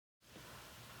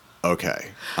Okay,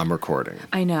 I'm recording.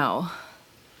 I know.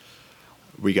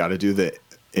 We got to do the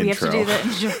intro. We have to do the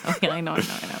intro. Okay, I know.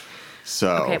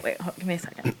 So, Okay, wait, give me a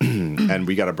second. and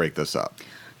we got to break this up.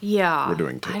 Yeah. We're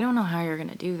doing 2. I don't know how you're going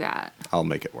to do that. I'll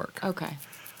make it work. Okay.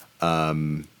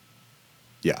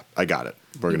 Yeah, I got it.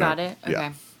 You got it? Okay.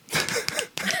 Yeah.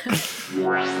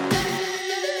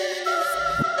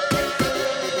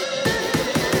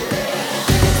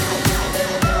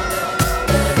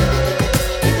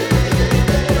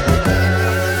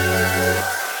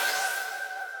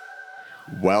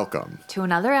 Welcome To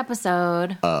another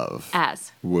episode of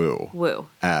As Woo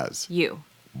As You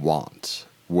Want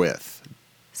with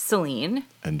Celine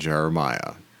and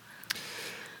Jeremiah.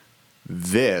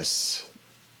 This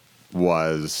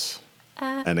was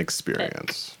an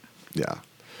experience. Yeah.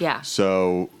 Yeah.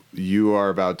 So you are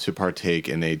about to partake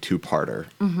in a 2-parter.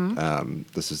 Mm-hmm.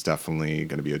 This is definitely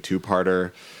going to be a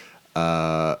 2-parter.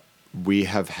 We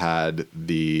have had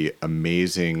the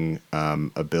amazing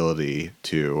ability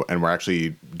to, and we're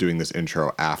actually doing this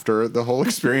intro after the whole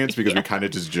experience because we kind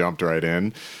of just jumped right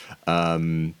in.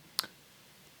 Our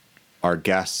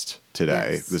guest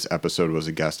today, this episode was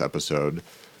a guest episode,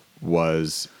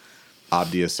 was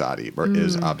Abdi Assadi, or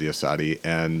is Abdi Assadi.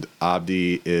 And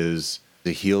Abdi is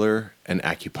a healer, an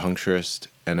acupuncturist,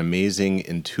 an amazing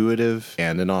intuitive,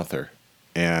 and an author.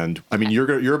 And I mean,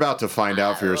 you're about to find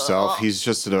out for yourself. He's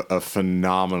just a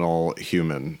phenomenal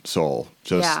human soul,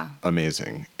 just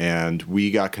amazing. And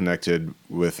we got connected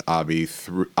with Abdi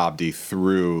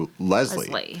through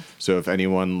Leslie. So if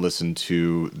anyone listened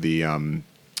to the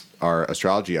our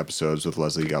astrology episodes with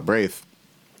Leslie Galbraith,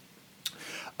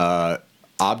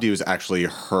 Abdi was actually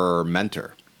her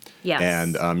mentor. Yes.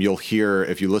 And you'll hear,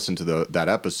 if you listen to that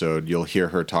episode, you'll hear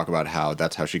her talk about how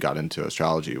that's how she got into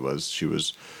astrology. Was she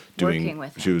was doing working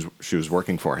with him. She was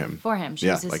working for him. She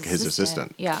was like his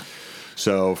assistant. Yeah.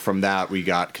 So from that we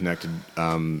got connected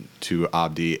to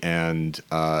Abdi, and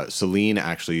Celine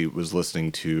actually was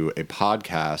listening to a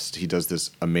podcast. He does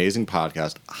this amazing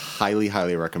podcast. Highly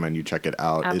recommend you check it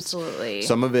out. Absolutely.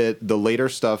 Some of it, the later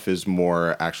stuff is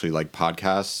more actually like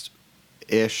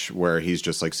podcast-ish, where he's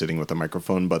just like sitting with a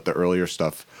microphone, but the earlier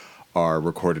stuff are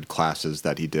recorded classes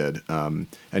that he did. And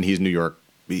he's New York.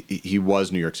 He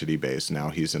was New York City based. Now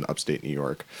he's in upstate New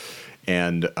York.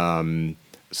 And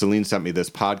Celine sent me this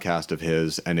podcast of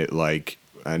his, and it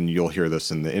and you'll hear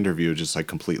this in the interview, just like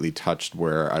completely touched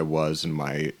where I was in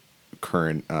my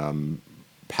current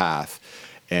path.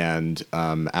 And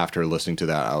after listening to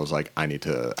that, I was like, I need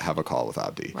to have a call with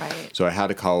Abdi. Right. So I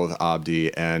had a call with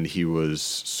Abdi, and he was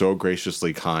so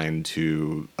graciously kind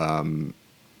to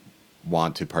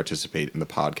want to participate in the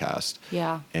podcast.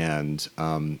 Yeah. And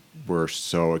we're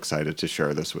so excited to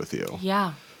share this with you.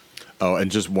 Yeah. Oh,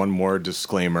 and just one more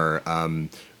disclaimer.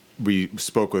 We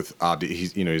spoke with Abdi.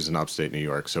 He's in upstate New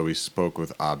York, so we spoke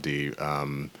with Abdi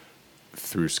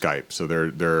through Skype. So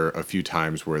there are a few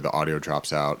times where the audio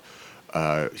drops out.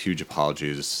 Huge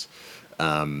apologies,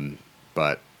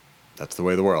 but that's the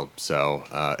way of the world. So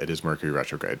it is Mercury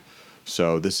retrograde.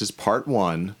 So this is part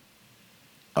 1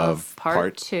 of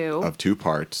part 2 of 2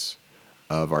 parts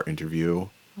of our interview,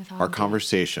 our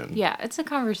conversation. Yeah, it's a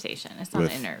conversation. It's not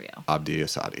an interview. Abdi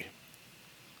Assadi.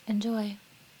 Enjoy.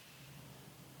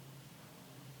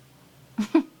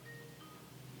 Hey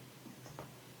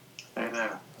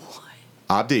there.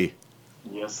 Abdi.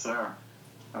 Yes, sir.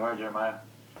 How are you, Jeremiah?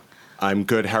 I'm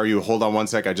good. How are you? Hold on one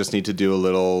sec. I just need to do a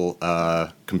little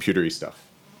computery stuff.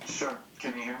 Sure.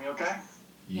 Can you hear me okay?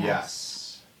 Yes.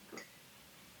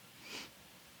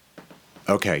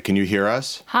 Okay, can you hear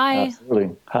us? Hi.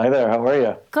 Absolutely. Hi there. How are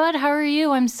you? Good. How are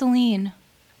you? I'm Celine.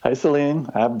 Hi, Celine.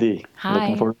 Abdi. Hi.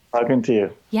 Looking forward to talking to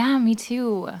you. Yeah, me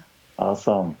too.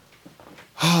 Awesome.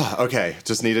 Okay,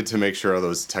 just needed to make sure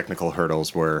those technical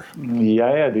hurdles were...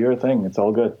 Yeah, do your thing. It's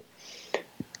all good.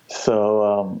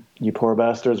 So, you poor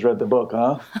bastards read the book,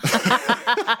 huh?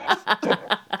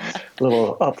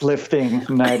 Little uplifting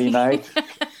nighty night,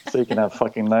 so you can have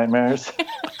fucking nightmares.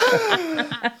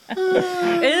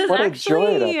 It is What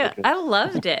actually, a joy I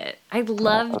loved it. I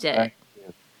loved it.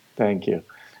 Thank you.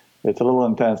 It's a little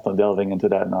intense though, delving into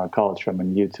that in our culture. I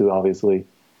mean, you two obviously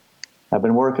have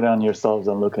been working on yourselves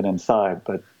and looking inside,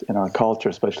 but in our culture,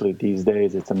 especially these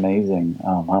days, it's amazing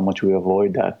how much we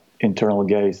avoid that internal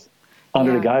gaze.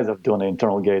 Under the guise of doing the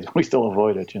internal gaze, we still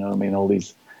avoid it, you know what I mean? All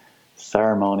these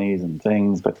ceremonies and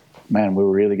things, but man, we're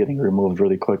really getting removed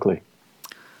really quickly.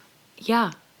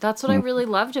 Yeah, that's what I really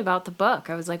loved about the book.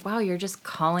 I was like, wow, you're just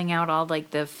calling out all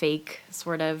like the fake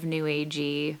sort of new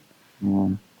agey,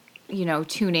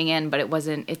 tuning in, but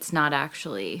it's not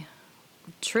actually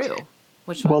true.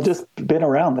 Which Well, just been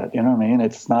around it, you know what I mean?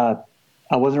 It's not,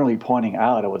 I wasn't really pointing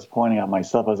out. I was pointing out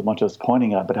myself as much as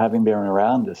pointing out, but having been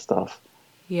around this stuff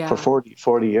for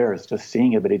 40 years, just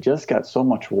seeing it, but it just got so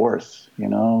much worse.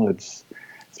 It's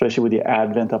especially with the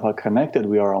advent of how connected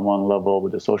we are on one level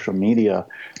with the social media,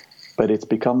 but it's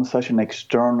become such an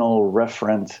external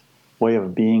referent way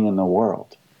of being in the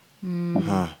world.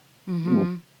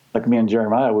 Like me and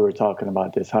Jeremiah, we were talking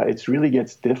about this, how it really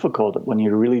gets difficult when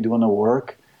you're really doing the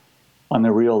work on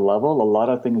the real level. A lot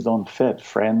of things don't fit.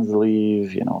 Friends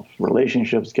leave,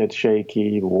 relationships get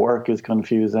shaky, work is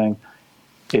confusing.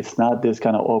 It's not this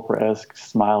kind of Oprah-esque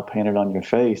smile painted on your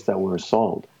face that we're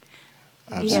sold.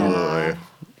 Absolutely. Yeah.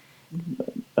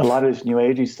 A lot of this new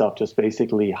agey stuff just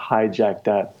basically hijacked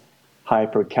that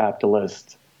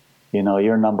hyper-capitalist,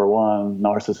 you're number one,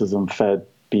 narcissism fed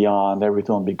beyond,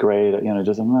 everything will be great. It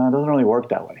doesn't really work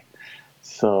that way.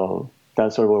 So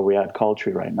that's sort of where we're at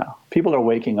culturally right now. People are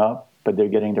waking up, but they're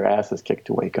getting their asses kicked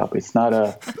to wake up. It's not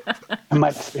my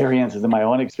experience, in my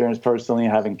own experience personally,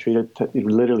 having treated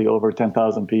literally over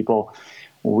 10,000 people,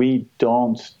 we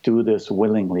don't do this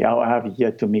willingly. I have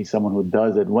yet to meet someone who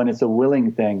does it. When it's a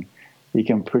willing thing, you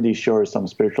can pretty sure some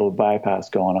spiritual bypass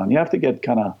going on. You have to get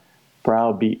kind of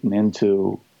browbeaten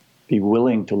into be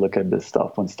willing to look at this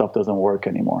stuff when stuff doesn't work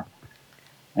anymore.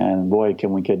 And boy,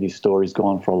 can we get these stories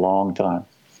going for a long time.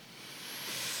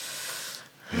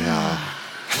 Yeah.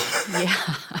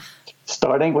 Yeah.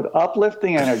 Starting with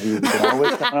uplifting energy. You can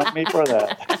always count on me for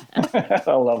that.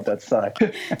 I love that side.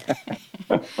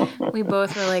 We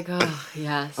both were like, oh,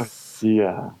 yes.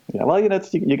 Yeah. Well,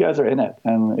 you guys are in it,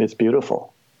 and it's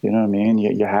beautiful. You know what I mean?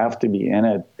 You have to be in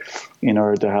it in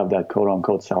order to have that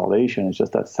quote-unquote salvation. It's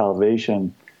just that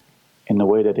salvation in the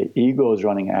way that the ego is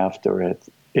running after it,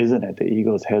 isn't it? The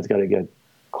ego's head's got to get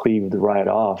cleaved right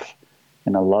off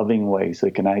in a loving way so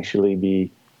it can actually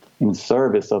be in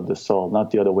service of the soul,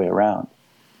 not the other way around.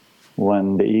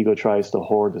 When the ego tries to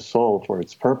hoard the soul for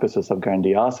its purposes of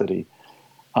grandiosity,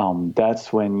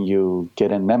 that's when you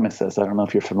get a nemesis. I don't know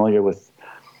if you're familiar with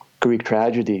Greek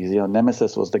tragedies.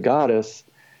 Nemesis was the goddess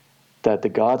that the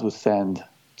gods would send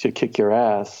to kick your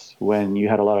ass when you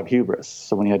had a lot of hubris.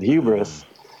 So when you had hubris,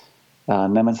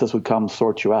 Nemesis would come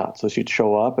sort you out. So she'd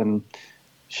show up, and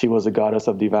she was a goddess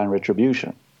of divine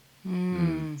retribution.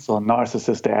 So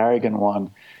Narcissus, the arrogant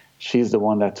one, she's the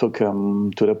one that took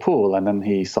him to the pool, and then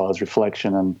he saw his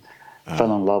reflection and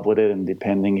fell in love with it. And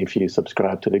depending if you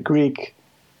subscribe to the Greek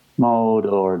mode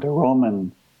or the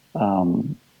Roman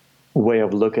way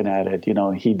of looking at it,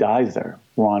 he dies there.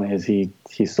 One is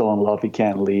he's so in love he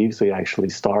can't leave, so he actually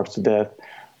starves to death.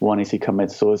 One is he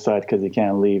commits suicide because he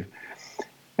can't leave.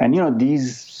 And,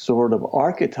 these sort of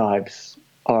archetypes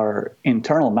are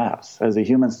internal maps. As the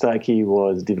human psyche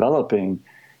was developing,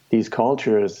 these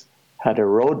cultures had a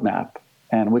roadmap.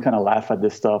 And we kind of laugh at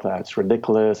this stuff, it's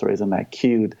ridiculous or isn't that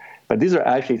cute. But these are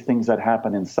actually things that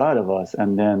happen inside of us.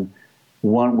 And then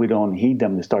when we don't heed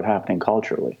them, they start happening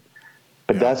culturally.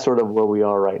 But that's sort of where we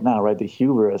are right now, right? The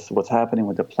hubris, what's happening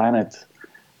with the planet,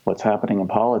 what's happening in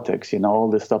politics, all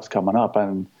this stuff's coming up.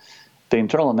 And the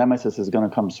internal nemesis is going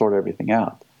to come sort everything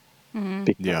out.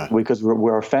 Because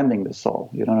we're offending the soul,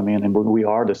 you know what I mean? And we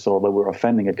are the soul, but we're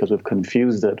offending it because we've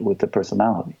confused it with the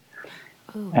personality.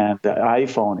 Ooh. And the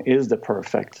iPhone is the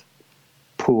perfect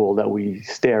pool that we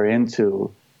stare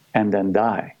into and then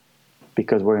die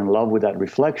because we're in love with that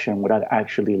reflection without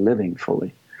actually living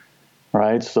fully,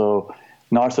 right? So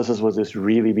Narcissus was this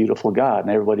really beautiful god, and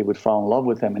everybody would fall in love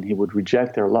with him, and he would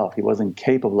reject their love. He wasn't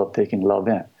capable of taking love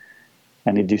in,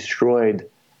 and he destroyed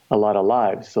a lot of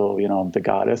lives. So, the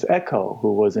goddess Echo,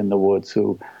 who was in the woods,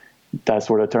 that's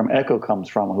where the term Echo comes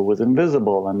from, who was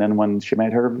invisible. And then when she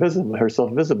made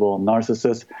herself visible,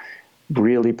 Narcissus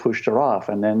really pushed her off.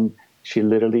 And then she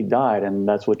literally died. And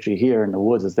that's what you hear in the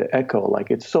woods is the echo.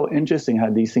 Like, it's so interesting how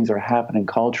these things are happening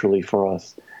culturally for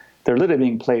us. They're literally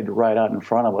being played right out in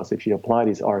front of us if you apply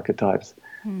these archetypes.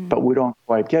 But we don't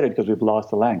quite get it because we've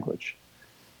lost the language.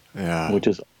 Yeah. Which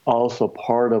is also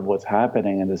part of what's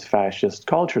happening in this fascist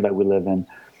culture that we live in,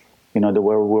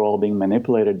 where we're all being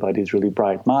manipulated by these really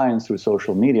bright minds through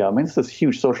social media. I mean, it's this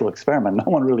huge social experiment. No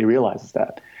one really realizes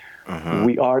that.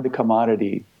 We are the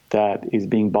commodity that is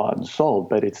being bought and sold,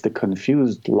 but it's the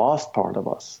confused, lost part of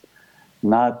us,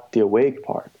 not the awake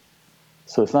part.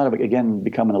 So it's not, again,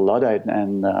 becoming a Luddite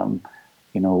and,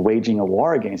 waging a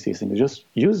war against these things. Just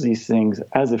use these things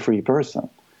as a free person.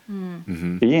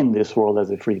 Be in this world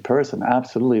as a free person.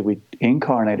 Absolutely, we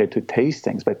incarnated to taste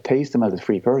things, but taste them as a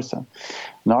free person.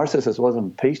 Narcissus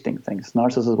wasn't tasting things.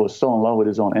 Narcissus was so in love with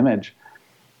his own image,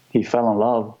 he fell in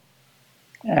love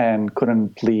and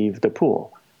couldn't leave the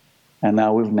pool. And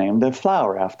now we've named a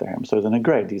flower after him. So isn't it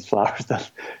great? These flowers that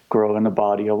grow in a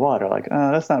body of water. Like,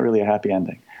 oh, that's not really a happy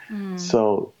ending.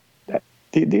 So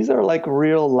these are like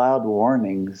real loud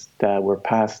warnings that were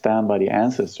passed down by the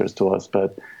ancestors to us.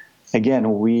 But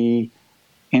again, we,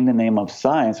 in the name of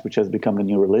science, which has become the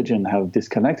new religion, have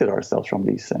disconnected ourselves from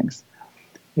these things.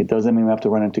 It doesn't mean we have to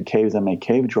run into caves and make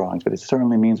cave drawings, but it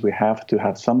certainly means we have to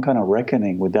have some kind of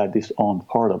reckoning with that disowned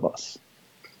part of us.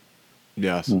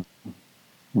 Yes.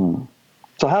 So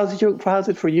how's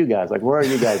it for you guys? Like, where are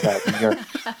you guys at in your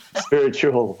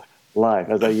spiritual life?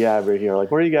 As a yabber here,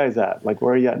 like, where are you guys at? Like,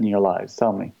 where are you at in your lives?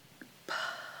 Tell me.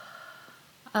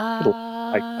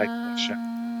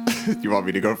 You want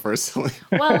me to go first?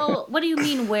 Well, what do you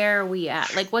mean, where are we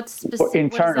at? Like, what's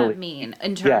specific? What does that mean?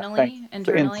 Internally? Yeah,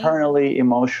 internally,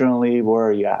 emotionally, where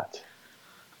are you at?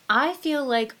 I feel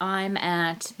like I'm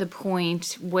at the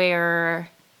point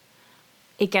where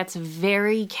it gets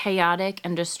very chaotic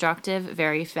and destructive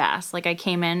very fast. Like, I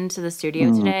came into the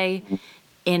studio today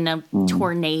in a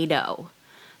tornado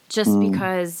just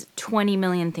because 20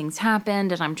 million things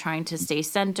happened, and I'm trying to stay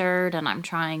centered, and I'm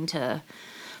trying to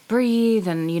breathe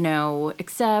and,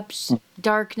 accept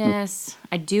darkness.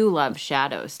 I do love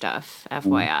shadow stuff,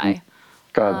 FYI.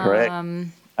 God, great.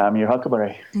 I'm your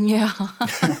huckleberry. Yeah.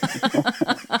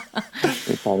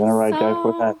 If I'm gonna write that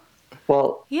for that.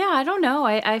 Well, yeah, I don't know.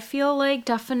 I feel like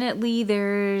definitely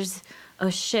there's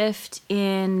a shift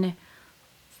in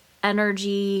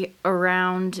energy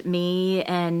around me,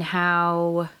 and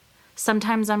how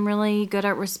sometimes I'm really good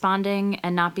at responding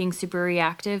and not being super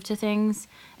reactive to things.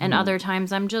 And other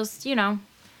times I'm just,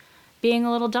 being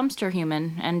a little dumpster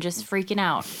human and just freaking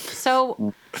out.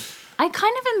 So I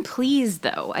kind of am pleased,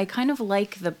 though. I kind of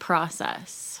like the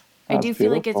process. I do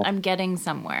feel like I'm getting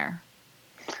somewhere.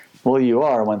 Well, you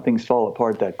are. When things fall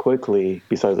apart that quickly,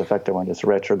 besides the fact that when it's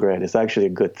retrograde, it's actually a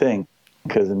good thing,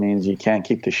 because it means you can't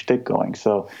keep the shtick going.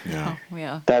 So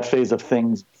that phase of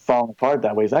things falling apart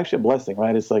that way is actually a blessing,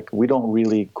 right? It's like we don't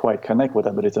really quite connect with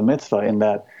that, but it's a mitzvah in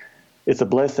that it's a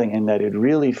blessing in that it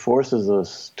really forces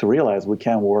us to realize we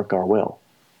can't work our will.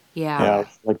 Yeah.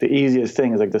 Like the easiest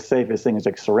thing is like the safest thing is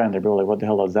like surrender. People are like, what the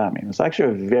hell does that mean? It's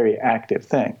actually a very active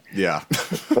thing. Yeah.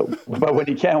 but when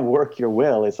you can't work your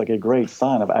will, it's like a great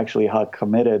sign of actually how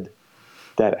committed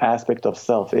that aspect of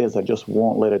self is. I just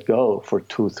won't let it go for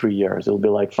 2-3 years. It'll be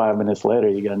like 5 minutes later,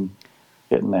 you get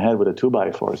hit in the head with a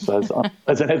 2x4. So as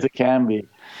unpleasant as it can be.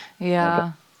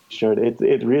 Yeah. Sure.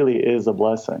 It really is a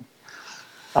blessing.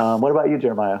 What about you,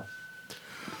 Jeremiah?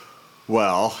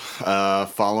 Well,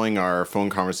 following our phone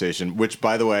conversation, which,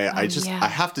 by the way, I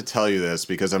have to tell you this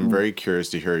because I'm very curious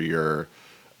to hear your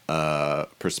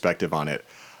perspective on it.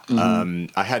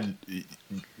 I had,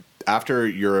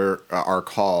 after our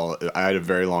call, I had a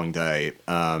very long day,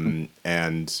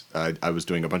 and I was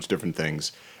doing a bunch of different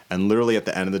things. And literally at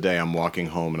the end of the day, I'm walking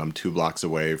home, and I'm 2 blocks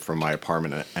away from my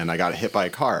apartment, and I got hit by a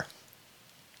car.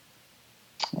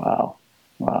 Wow.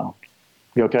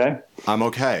 You okay? I'm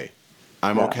okay.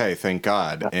 Okay, thank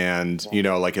God. And,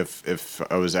 like if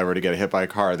I was ever to get hit by a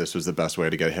car, this was the best way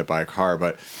to get hit by a car.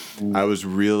 But I was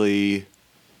really,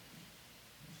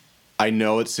 I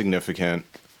know it's significant.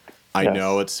 I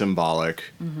know it's symbolic.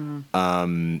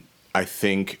 I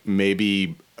think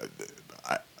maybe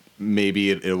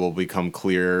it will become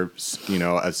clear,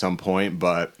 at some point,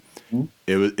 but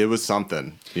it was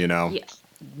something, Yeah.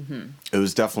 It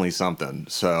was definitely something.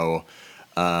 So,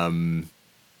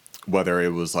 whether it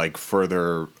was like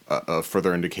further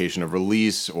indication of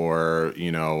release, or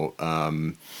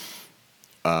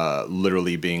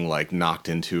literally being like knocked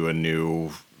into a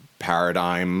new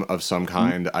paradigm of some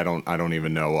kind, I don't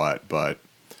even know what. But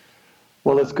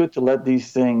well, it's good to let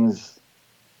these things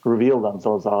reveal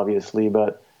themselves, obviously.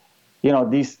 But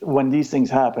when these things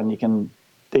happen,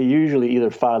 they usually either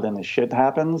fall in the shit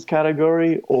happens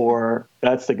category or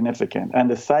that's significant, and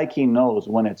the psyche knows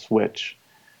when it's which.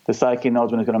 The psyche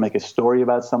knows when it's going to make a story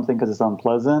about something because it's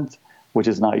unpleasant, which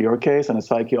is not your case. And the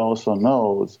psyche also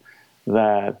knows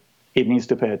that it needs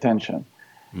to pay attention.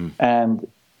 And,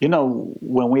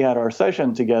 when we had our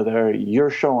session together,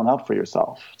 you're showing up for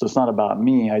yourself. So it's not about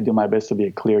me. I do my best to be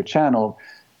a clear channel,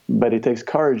 but it takes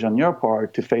courage on your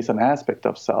part to face an aspect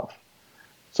of self.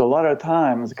 So a lot of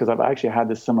times, because I've actually had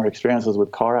this similar experiences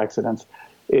with car accidents,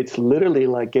 it's literally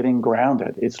like getting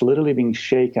grounded. It's literally being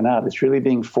shaken out. It's really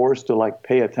being forced to like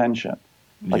pay attention.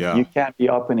 Like you can't be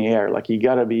up in the air. Like you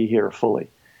got to be here fully.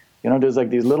 There's like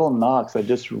these little knocks that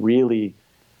just really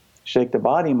shake the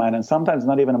body, mind. And sometimes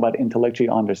not even about intellectually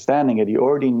understanding it. You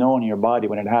already know in your body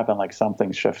when it happened, like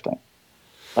something's shifting.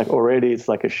 Like already it's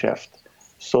like a shift.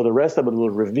 So the rest of it will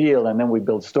reveal, and then we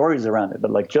build stories around it.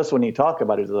 But like just when you talk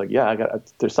about it, it's like,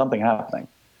 there's something happening.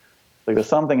 Like the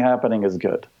something happening is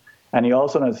good. And you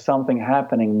also know something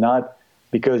happening not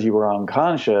because you were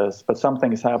unconscious, but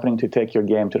something is happening to take your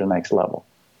game to the next level,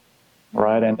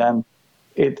 right? And then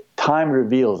time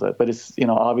reveals it. But it's,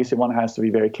 obviously one has to be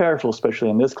very careful, especially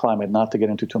in this climate, not to get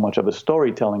into too much of a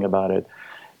storytelling about it.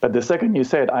 But the second you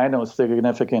say it, I know it's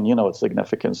significant, you know it's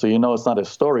significant. So it's not a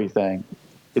story thing.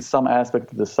 It's some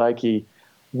aspect of the psyche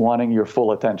wanting your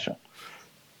full attention.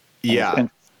 Yeah. And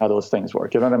how those things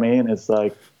work. You know what I mean? It's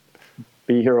like,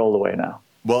 be here all the way now.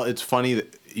 Well, it's funny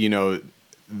that,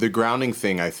 the grounding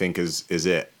thing, I think, is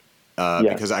it. Yes.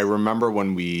 Because I remember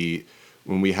when we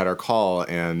had our call,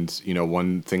 and,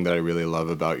 one thing that I really love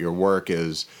about your work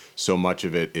is so much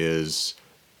of it is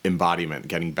embodiment,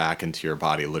 getting back into your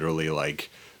body, literally like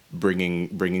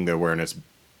bringing the awareness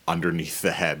underneath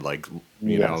the head, like,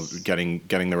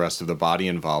 getting the rest of the body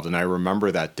involved. And I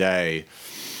remember that day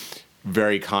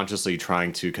very consciously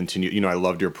trying to continue. I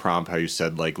loved your prompt, how you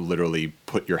said, like, literally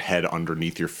put your head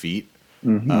underneath your feet.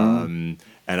 Mm-hmm.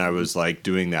 And I was like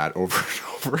doing that over and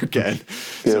over again.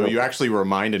 Yeah. So you actually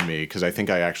reminded me, because I think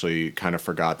I actually kind of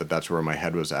forgot that that's where my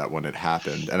head was at when it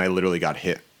happened. And I literally got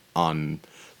hit on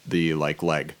the leg,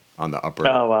 on the upper,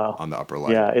 on the upper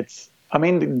leg. Yeah,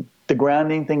 the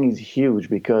grounding thing is huge,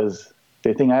 because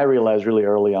the thing I realized really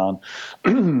early on,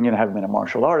 having been a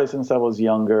martial artist since I was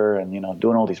younger, and,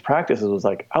 doing all these practices, was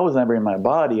like, I was never in my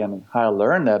body. And how I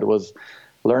learned that was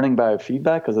learning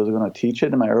biofeedback, because I was going to teach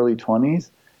it in my early 20s.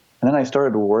 And then I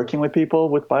started working with people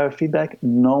with biofeedback.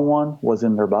 No one was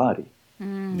in their body.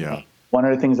 Mm. Yeah. One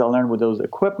of the things I learned with those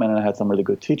equipment, and I had some really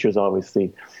good teachers,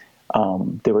 obviously,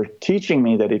 they were teaching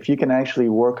me that if you can actually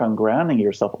work on grounding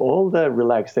yourself, all the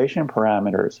relaxation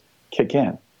parameters kick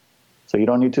in. So you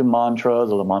don't need to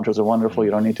mantras, or the mantras are wonderful.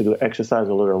 You don't need to do exercise,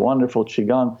 although they're wonderful,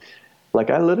 qigong.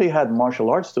 Like, I literally had martial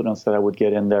arts students that I would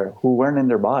get in there who weren't in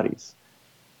their bodies.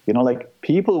 Like,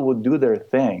 people would do their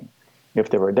thing. If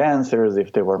they were dancers,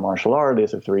 if they were martial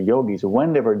artists, if they were yogis,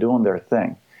 when they were doing their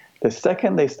thing. The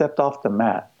second they stepped off the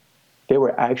mat, they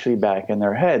were actually back in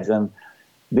their heads. And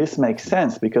this makes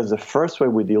sense, because the first way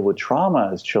we deal with trauma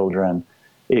as children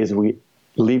is we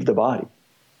leave the body.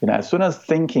 As soon as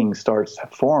thinking starts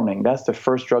forming, that's the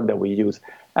first drug that we use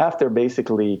after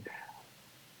basically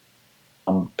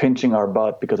pinching our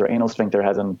butt, because our anal sphincter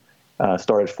hasn't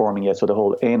started forming yet. So the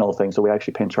whole anal thing. So we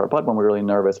actually pinch our butt when we're really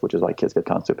nervous, which is why kids get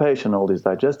constipation, all these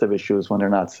digestive issues when they're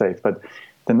not safe. But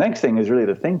the next thing is really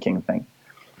the thinking thing.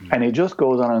 And it just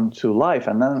goes on into life.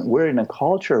 And then we're in a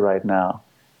culture right now,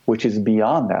 which is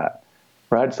beyond that,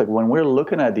 right? It's like when we're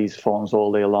looking at these phones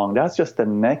all day long, that's just the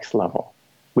next level.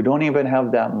 We don't even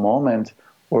have that moment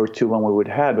or two when we would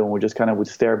have, when we just kind of would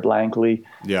stare blankly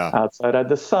outside at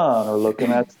the sun, or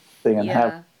looking at something and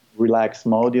have relaxed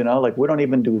mode, like we don't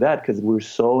even do that, because we're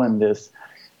so in this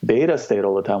beta state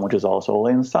all the time, which is also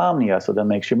insomnia. So that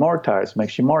makes you more tired,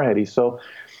 makes you more heady. So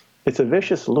it's a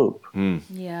vicious loop.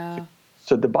 Yeah.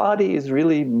 So the body is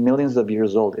really millions of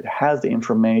years old. It has the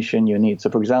information you need. So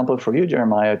for example, for you,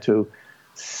 Jeremiah, to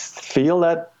feel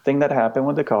that thing that happened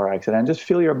with the car accident, just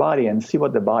feel your body and see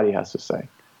what the body has to say.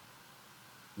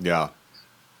 Yeah.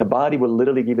 The body will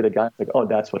literally give you the guidance, like, oh,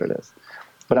 that's what it is.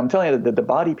 But I'm telling you that the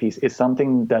body piece is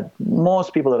something that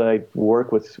most people that I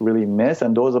work with really miss.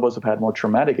 And those of us who've had more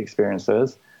traumatic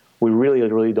experiences, we really,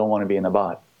 really don't want to be in the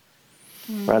body.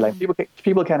 Right? Like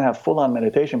people can have full-on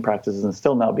meditation practices and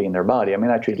still not be in their body.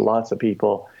 I treat lots of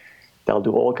people that'll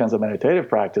do all kinds of meditative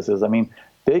practices.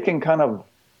 They can kind of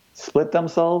split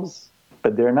themselves,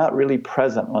 but they're not really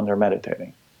present when they're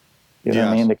meditating. You know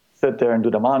what I mean? They can sit there and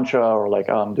do the mantra, or like,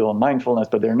 oh, I'm doing mindfulness,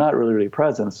 but they're not really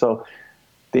present. So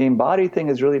the embodied thing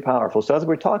is really powerful. So as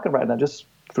we're talking right now, just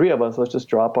three of us, let's just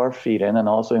drop our feet in, and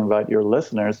also invite your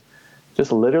listeners,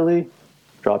 just literally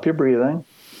drop your breathing.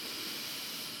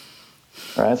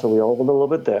 All right, so we hold a little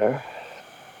bit there.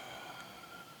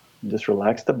 Just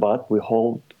relax the butt. We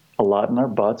hold a lot in our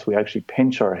butts. We actually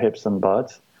pinch our hips and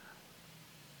butts.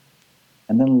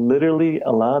 And then literally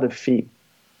allow the feet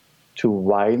to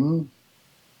widen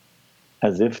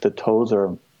as if the toes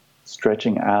are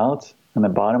stretching out and the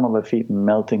bottom of the feet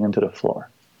melting into the floor.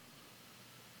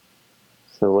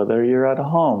 So whether you're at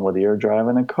home, whether you're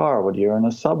driving a car, whether you're in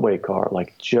a subway car,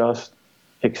 like, just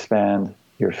expand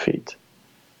your feet.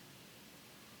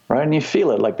 Right? And you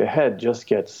feel it, like the head just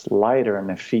gets lighter and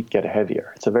the feet get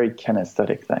heavier. It's a very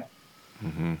kinesthetic thing.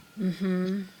 Mm-hmm.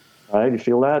 Mm-hmm. Right? You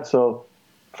feel that? So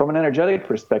from an energetic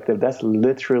perspective, that's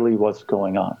literally what's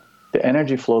going on. The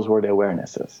energy flows where the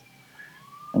awareness is.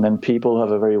 And then people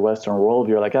have a very Western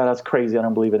worldview, like, oh, that's crazy, I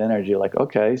don't believe in energy. Like,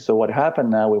 okay, so what happened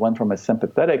now, we went from a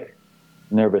sympathetic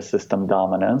nervous system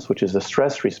dominance, which is a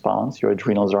stress response, your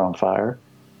adrenals are on fire,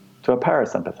 to a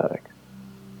parasympathetic,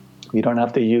 You don't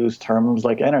have to use terms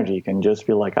like energy. You can just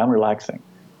be like, I'm relaxing.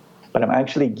 But I'm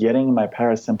actually getting my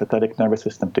parasympathetic nervous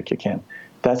system to kick in.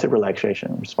 That's a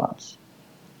relaxation response.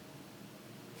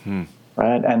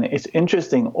 Right? And it's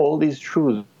interesting, all these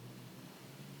truths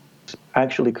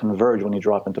actually converge when you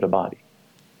drop into the body.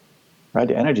 Right?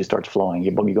 The energy starts flowing.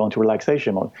 You go into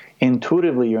relaxation mode.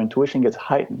 Intuitively, your intuition gets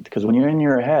heightened because when you're in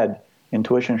your head,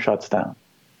 intuition shuts down.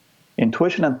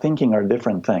 Intuition and thinking are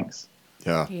different things.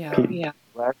 Yeah.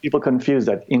 People confuse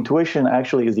that. Intuition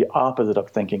actually is the opposite of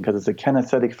thinking because it's a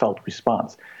kinesthetic felt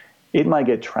response. It might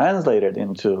get translated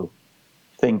into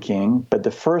thinking, but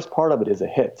the first part of it is a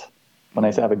hit. When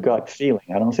I say I have a gut feeling,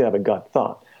 I don't say I have a gut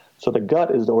thought. So the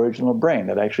gut is the original brain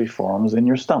that actually forms in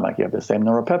your stomach. You have the same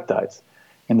neuropeptides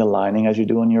in the lining as you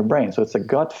do in your brain. So it's a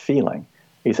gut feeling.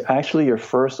 It's actually your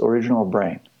first original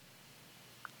brain.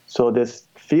 So this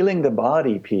feeling the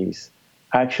body piece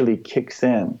actually kicks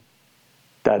in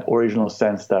that original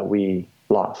sense that we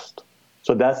lost.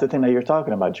 So that's the thing that you're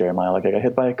talking about, Jeremiah. Like I got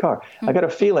hit by a car. I got a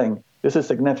feeling this is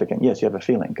significant. Yes, you have a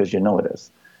feeling because you know it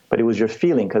is. But it was your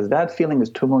feeling because that feeling is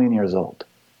 2 million years old.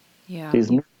 Yeah.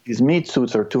 These meat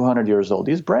suits are 200 years old.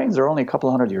 These brains are only a couple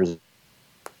hundred years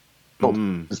old.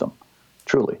 Wisdom,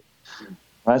 truly.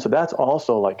 Right? So that's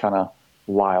also like kind of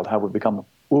wild how we become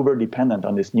uber dependent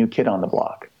on this new kid on the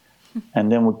block.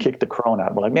 And then we kick the crone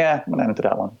out. We're like, yeah, I'm not into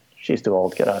that one. She's too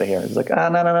old. Get out of here. It's like,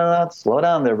 no. Slow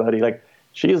down there, buddy. Like,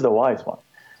 she's the wise one.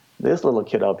 This little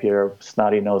kid up here,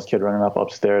 snotty-nosed kid running up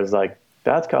upstairs, like,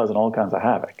 that's causing all kinds of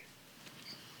havoc.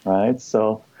 Right?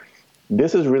 So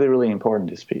this is really, really important,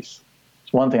 this piece.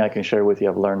 It's one thing I can share with you.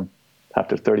 I've learned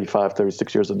after 35,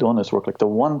 36 years of doing this work. Like, the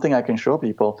one thing I can show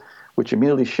people, which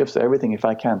immediately shifts everything if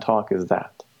I can't talk, is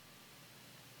that.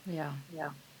 Yeah. Yeah,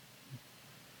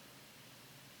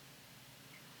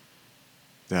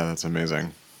 that's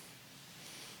amazing.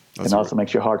 And also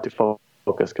makes you hard to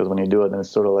focus because when you do it, then it's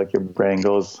sort of like your brain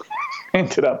goes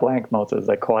into that blank mode. So it's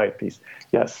that quiet piece.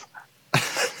 Yes.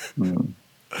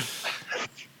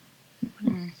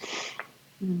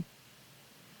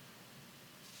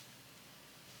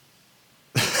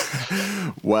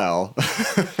 Well,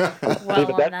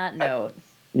 On that note.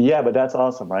 Yeah, but that's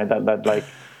awesome, right? That like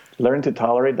learn to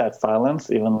tolerate that silence,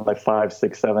 even like 5,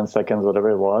 6, 7 seconds,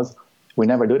 whatever it was. We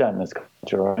never do that in this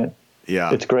culture, right?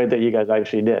 yeah. It's great that you guys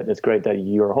actually did. It's great that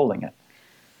you're holding it.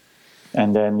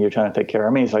 And then you're trying to take care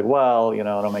of me. It's like, well, I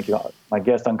don't make my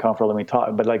guest uncomfortable. Let me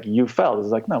talk. But like you felt, it's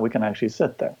like, no, we can actually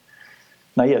sit there.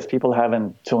 Now, yes, people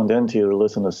haven't tuned into you to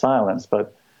listen to silence,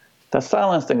 but that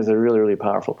silence thing is a really, really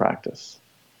powerful practice.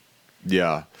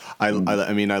 Yeah.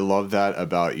 I mean, I love that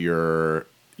about your,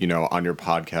 on your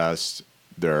podcast,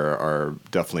 there are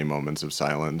definitely moments of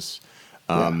silence.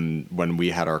 When we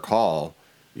had our call,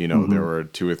 there were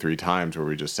 2 or 3 times where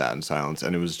we just sat in silence,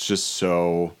 and it was just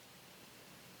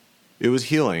it was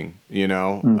healing, and,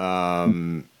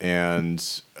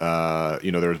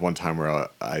 there was one time where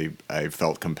I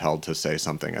felt compelled to say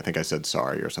something. I think I said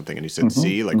sorry or something. And he said,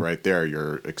 see, like right there,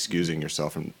 you're excusing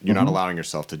yourself and you're not allowing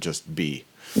yourself to just be.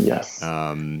 Yes.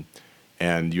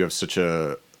 And you have such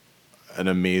an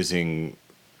amazing,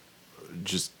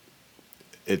 just,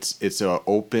 it's a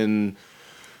open,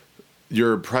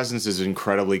 your presence is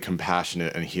incredibly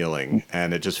compassionate and healing.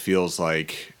 And it just feels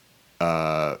like,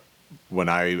 when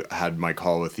I had my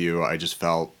call with you, I just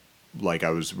felt like I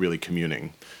was really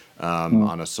communing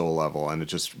on a soul level, and it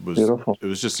just was beautiful. It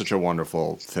was just such a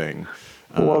wonderful thing.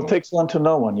 Well, it takes one to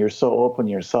know one. You're so open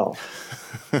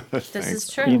yourself. This is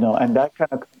true. And that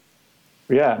kind of,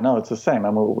 it's the same.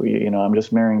 I'm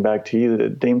just mirroring back to you.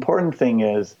 The important thing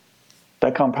is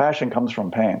that compassion comes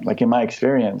from pain. Like in my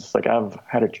experience, like I've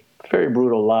had a very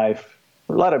brutal life,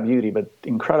 a lot of beauty, but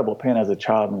incredible pain as a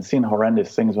child, and seen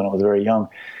horrendous things when I was very young.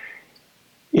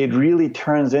 It really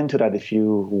turns into that if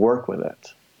you work with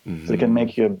it. So it can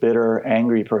make you a bitter,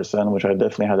 angry person, which I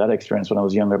definitely had that experience when I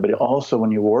was younger. But also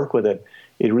when you work with it,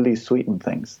 it really sweetens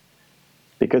things.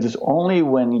 Because it's only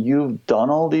when you've done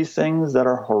all these things that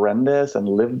are horrendous and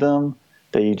lived them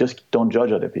that you just don't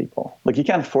judge other people. Like you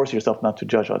can't force yourself not to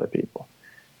judge other people.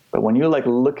 But when you like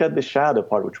look at the shadow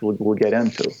part, which we'll get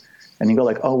into, and you go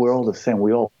like, oh, we're all the same.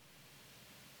 We all,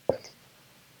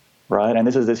 right? And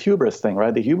this is this hubris thing,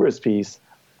 right? The hubris piece,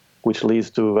 which leads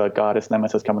to goddess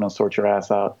nemesis coming and sort your ass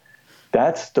out.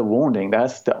 That's the wounding.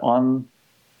 That's the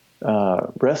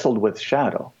wrestled with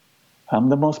shadow. I'm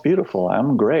the most beautiful.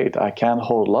 I'm great. I can't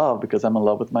hold love because I'm in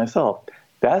love with myself.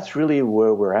 That's really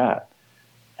where we're at.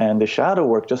 And the shadow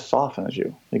work just softens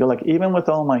you. You go like, even with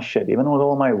all my shit, even with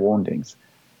all my woundings,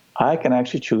 I can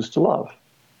actually choose to love.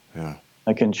 Yeah.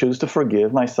 I can choose to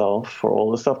forgive myself for all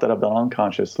the stuff that I've done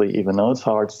unconsciously, even though it's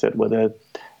hard, sit with it,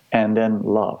 and then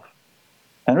love.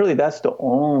 And really, that's the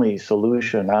only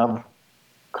solution I've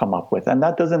come up with. And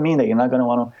that doesn't mean that you're not going to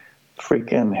want to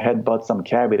freaking headbutt some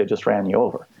cabbie that just ran you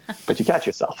over. But you catch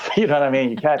yourself. You know what I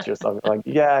mean? You catch yourself. You're like,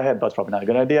 yeah, headbutt's probably not a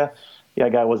good idea. Yeah,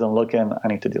 guy wasn't looking. I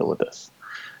need to deal with this.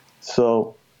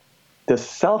 So the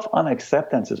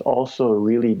self-unacceptance is also a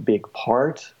really big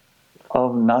part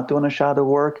of not doing a shadow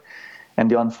work. And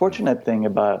the unfortunate thing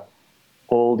about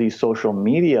all these social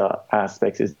media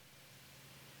aspects is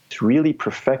it's really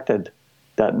perfected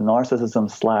that narcissism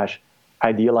 /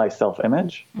 idealized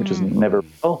self-image, which is never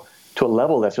real, to a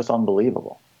level that's just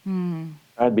unbelievable.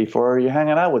 Right? Before you're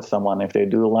hanging out with someone, if they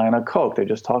do a line of coke, they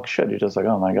just talk shit. You're just like,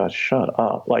 oh my God, shut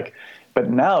up. Like, but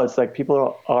now it's like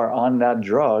people are on that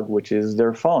drug, which is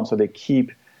their phone. So they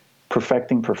keep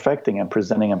perfecting, and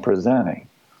presenting.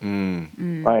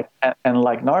 Right? And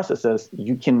like narcissists,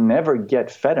 you can never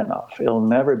get fed enough. It'll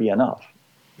never be enough.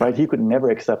 Right? He could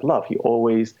never accept love. He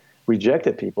always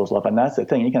rejected people's love. And that's the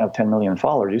thing. You can have 10 million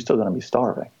followers. You're still going to be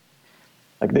starving.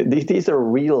 Like these are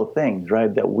real things,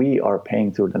 right, that we are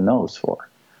paying through the nose for.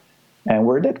 And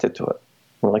we're addicted to it.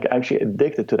 We're like actually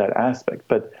addicted to that aspect.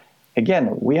 But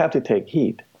again, we have to take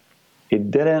heed. It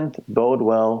didn't bode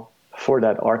well for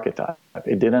that archetype.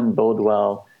 It didn't bode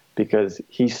well because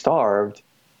he starved,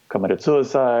 committed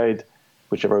suicide,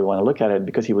 whichever you want to look at it,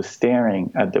 because he was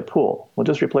staring at the pool. We'll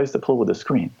just replace the pool with a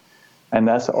screen. And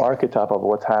that's the archetype of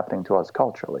what's happening to us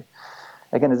culturally.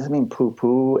 Again, does this mean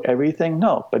poo-poo everything?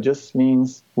 No, but just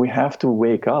means we have to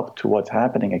wake up to what's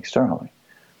happening externally.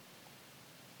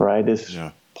 Right? This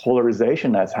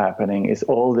polarization that's happening is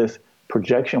all this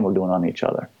projection we're doing on each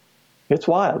other. It's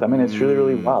wild. I mean, it's really,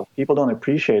 really wild. People don't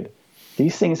appreciate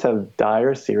these things have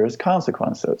dire, serious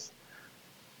consequences.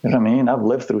 You know what I mean? I've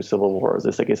lived through civil wars.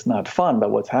 It's like, it's not fun,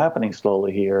 but what's happening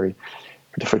slowly here,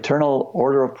 the Fraternal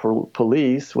Order of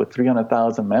Police with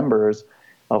 300,000 members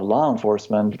of law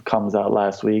enforcement comes out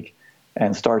last week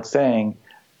and starts saying,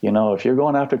 you know, if you're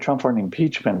going after Trump for an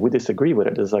impeachment, we disagree with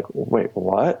it. It's like, wait,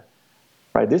 what?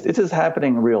 Right? This is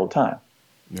happening in real time.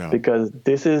 Yeah. Because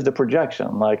this is the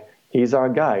projection. Like, he's our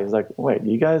guy. He's like, wait,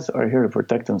 you guys are here to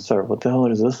protect and serve. What the hell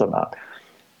is this about?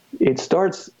 It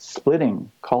starts splitting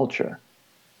culture.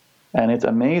 And it's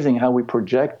amazing how we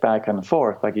project back and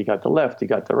forth. Like, you got the left, you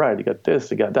got the right, you got this,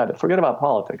 you got that. Forget about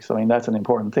politics. I mean, that's an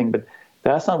important thing. But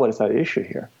that's not what is at issue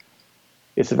here.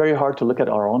 It's very hard to look at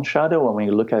our own shadow when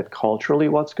we look at culturally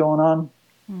what's going on.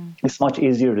 It's much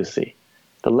easier to see.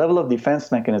 The level of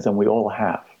defense mechanism we all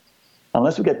have,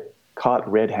 unless we get caught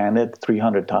red-handed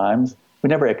 300 times, we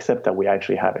never accept that we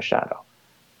actually have a shadow.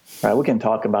 Right? We can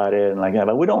talk about it and like that,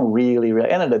 but we don't really, at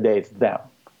the end of the day, it's them.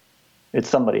 It's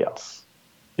somebody else.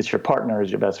 It's your partner,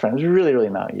 it's your best friend. It's really, really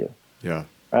not you. Yeah.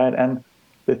 Right? And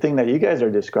the thing that you guys are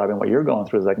describing, what you're going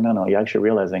through, is like, no, you're actually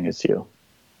realizing it's you.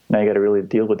 Now you got to really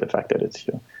deal with the fact that it's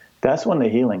you. That's when the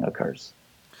healing occurs.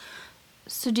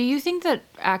 So do you think that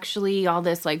actually all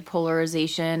this like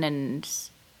polarization and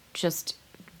just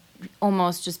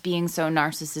almost just being so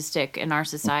narcissistic in our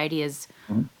society is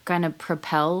kind of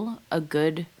propel a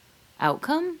good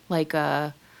outcome? Like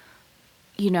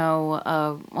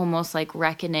almost like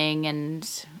reckoning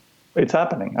and... It's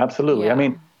happening, absolutely. Yeah. I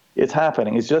mean, it's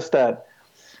happening. It's just that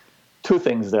two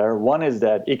things there. One is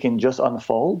that it can just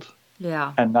unfold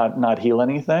and not heal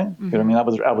anything. You know what I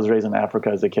mean? I was raised in Africa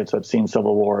as a kid, so I've seen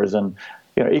civil wars, and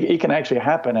you know, it can actually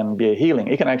happen and be a healing.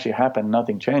 It can actually happen,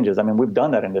 nothing changes. I mean, we've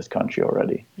done that in this country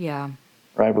already. Yeah.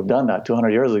 Right? We've done that.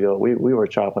 200 years ago, we were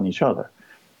chopping each other.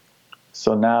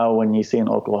 So now when you see in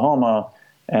Oklahoma,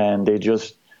 and they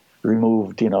just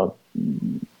removed,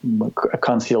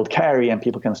 concealed carry, and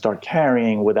people can start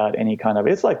carrying without any kind of,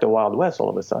 it's like the Wild West all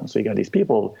of a sudden. So you got these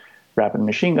people wrapping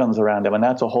machine guns around them, and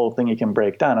that's a whole thing you can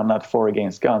break down. I'm not for or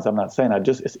against guns. I'm not saying that.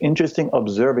 Just, it's interesting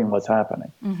observing what's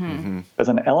happening. Because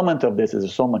an element of this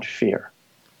is so much fear.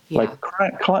 Yeah. Like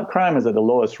crime is at the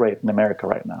lowest rate in America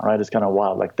right now, right? It's kind of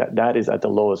wild. Like that is at the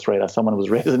lowest rate. As someone who was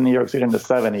raised in New York City in the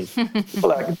 70s,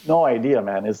 people have no idea,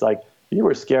 man. It's like you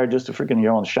were scared just to freaking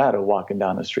your own shadow walking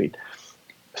down the street.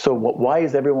 So why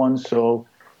is everyone so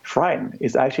frightened?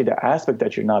 It's actually the aspect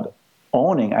that you're not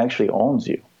owning actually owns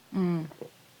you.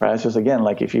 Right? It's just, again,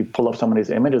 like if you pull up some of these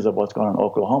images of what's going on in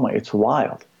Oklahoma, it's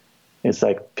wild. It's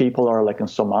like people are like in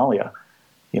Somalia,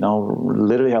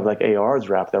 literally have like ARs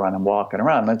wrapped around and walking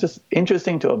around. And it's just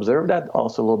interesting to observe that,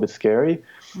 also a little bit scary.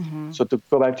 So to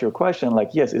go back to your question,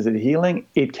 like, yes, is it healing?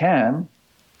 It can,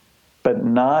 but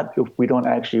not if we don't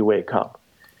actually wake up.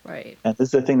 Right. And this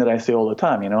is the thing that I say all the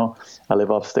time. I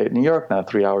live upstate New York now,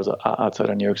 3 hours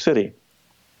outside of New York City.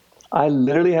 I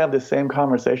literally have the same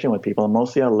conversation with people, and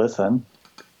mostly I listen,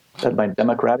 that my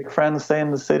Democratic friends say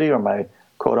in the city, or my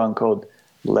quote-unquote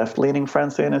left-leaning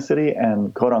friends say in a city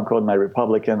and quote-unquote my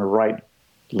Republican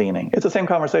right-leaning. It's the same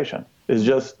conversation. It's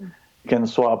just you can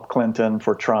swap Clinton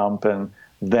for Trump and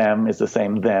them is the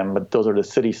same them, but those are the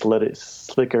city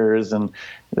slickers and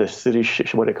the city,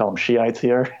 what do they call them, Shiites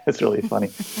here? It's really funny,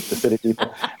 the city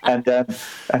people. And then,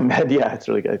 yeah, it's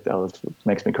really good. That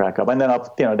makes me crack up. And then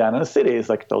up, down in the city, it's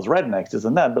like those rednecks, this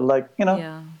and that. But like,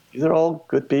 these are all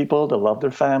good people. They love their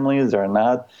families. They're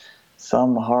not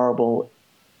some horrible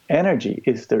energy.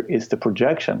 It's the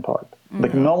projection part. Mm-hmm.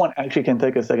 Like no one actually can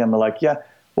take a second and be like, yeah,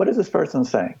 what is this person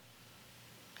saying?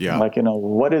 Yeah. Like,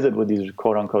 what is it with these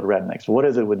quote-unquote rednecks? What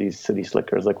is it with these city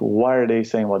slickers? Like, why are they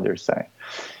saying what they're saying?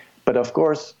 But, of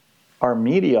course, our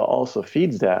media also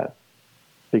feeds that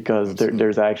because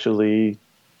there's actually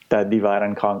that divide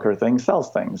and conquer thing sells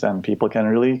things, and people can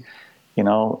really,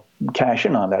 cash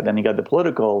in on that. Then you got the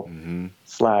political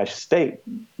 /state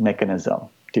mechanism.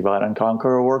 Divide and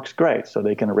conquer works great, so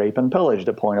they can rape and pillage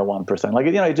the 0.01%.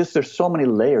 Like, there's so many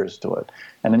layers to it.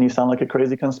 And then you sound like a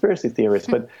crazy conspiracy theorist,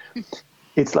 but...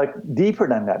 It's like deeper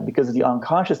than that because the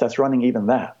unconscious that's running even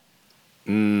that.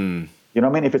 You know what I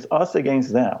mean? If it's us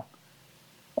against them.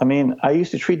 I mean, I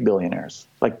used to treat billionaires.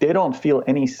 Like they don't feel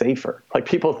any safer. Like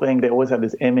people think they always have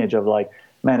this image of like,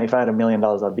 man, if I had $1 million,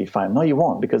 I'd be fine. No, you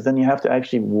won't because then you have to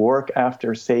actually work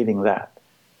after saving that.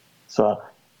 So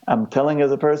I'm telling you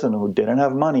as a person who didn't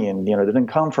have money and, didn't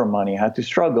come from money, had to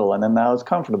struggle, and then now it's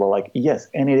comfortable. Like, yes,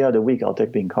 any day of the week, I'll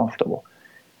take being comfortable.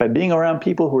 By being around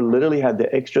people who literally had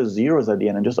the extra zeros at the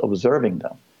end and just observing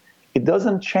them. It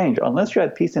doesn't change. Unless you're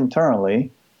at peace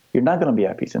internally, you're not going to be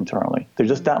at peace internally. There's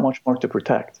just that much more to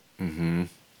protect. Mm-hmm.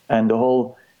 And the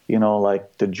whole,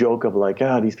 like the joke of like,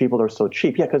 these people are so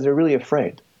cheap. Yeah, because they're really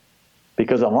afraid.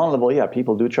 Because on one level, yeah,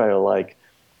 people do try to like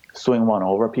swing one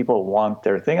over. People want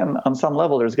their thing. And on some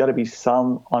level, there's got to be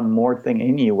some more thing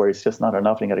in you where it's just not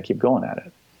enough and you got to keep going at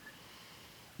it.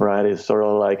 Right, it's sort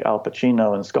of like Al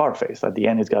Pacino in Scarface. At the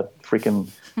end, he's got freaking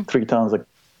 3 tons of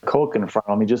coke in front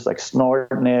of him. He's just like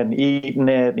snorting it and eating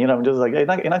it. Just like, hey, you're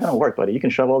not going to work, buddy. You can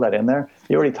shove all that in there.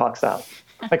 He already talks out.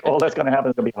 Like all that's going to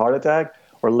happen is going to be heart attack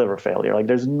or liver failure. Like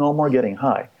there's no more getting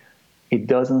high. It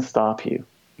doesn't stop you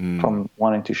from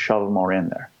wanting to shove more in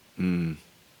there.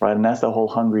 Right, and that's the whole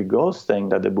hungry ghost thing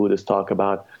that the Buddhists talk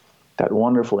about. That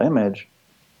wonderful image.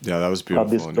 Yeah, that was beautiful.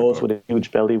 Of this ghost with a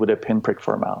huge belly with a pinprick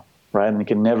for a mouth. Right? And you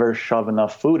can never shove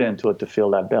enough food into it to fill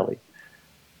that belly.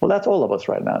 Well, that's all of us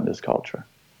right now in this culture.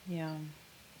 Yeah.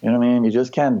 You know what I mean? You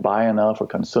just can't buy enough or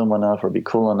consume enough or be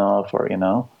cool enough or,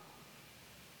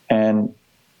 And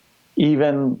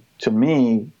even to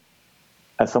me,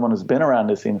 as someone who's been around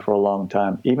this scene for a long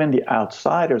time, even the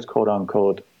outsiders, quote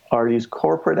unquote, are these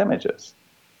corporate images.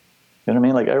 You know what I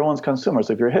mean? Like everyone's consumers.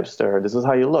 So if you're a hipster, this is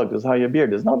how you look, this is how you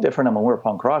beard. It's no different than when we're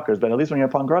punk rockers, but at least when you're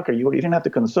a punk rocker, you didn't have to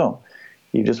consume.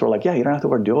 You just were like, yeah, you don't have to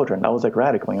wear deodorant. That was like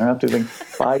radical. You don't have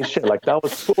to buy shit. Like that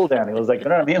was cool then. It was like, you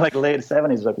know what I mean? Like late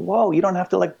 70s, like, whoa, you don't have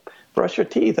to like brush your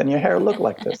teeth and your hair look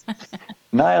like this.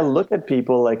 Now I look at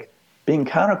people like being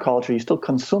counterculture, you still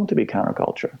consume to be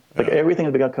counterculture. Like everything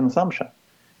is about consumption.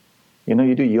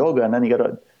 You do yoga and then you got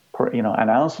to,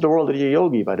 announce to the world that you're a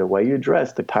yogi by the way you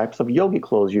dress, the types of yogi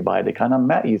clothes you buy, the kind of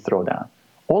mat you throw down.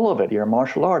 All of it. You're a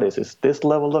martial artist. It's this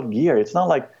level of gear. It's not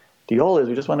like, the old is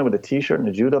we just went in with a T-shirt and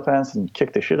a judo pants and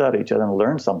kicked the shit out of each other and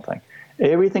learned something.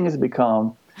 Everything has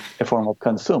become a form of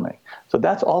consuming. So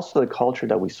that's also the culture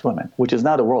that we swim in, which is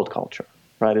not a world culture,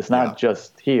 right? It's not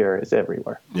just here, it's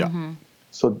everywhere. Yeah. Mm-hmm.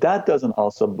 So that doesn't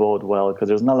also bode well because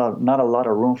there's not a lot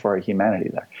of room for our humanity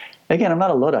there. Again, I'm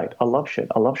not a Luddite. I love shit.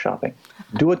 I love shopping.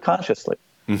 Do it consciously.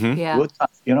 Mm-hmm. Yeah.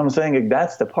 You know what I'm saying? Like,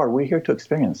 that's the part. We're here to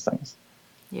experience things,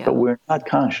 but we're not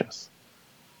conscious.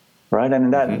 Right?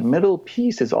 And that middle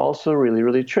piece is also really,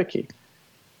 really tricky.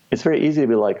 It's very easy to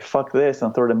be like, fuck this,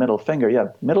 and throw the middle finger. Yeah,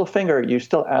 middle finger, you're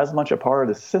still as much a part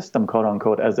of the system, quote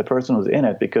unquote, as the person who's in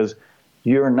it because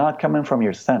you're not coming from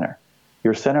your center.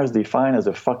 Your center is defined as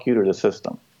a fuck you to the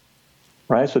system.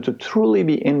 Right? So to truly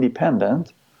be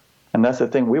independent, and that's the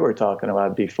thing we were talking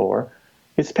about before,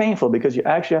 it's painful because you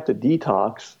actually have to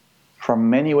detox from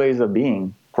many ways of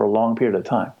being for a long period of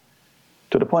time.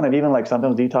 To the point of even like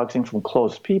sometimes detoxing from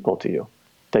close people to you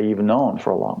that you've known for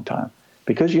a long time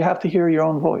because you have to hear your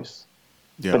own voice.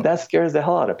 Yeah. But that scares the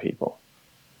hell out of people,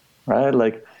 right?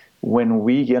 Like when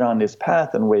we get on this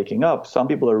path and waking up, some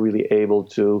people are really able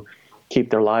to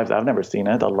keep their lives. I've never seen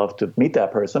it. I'd love to meet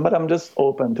that person, but I'm just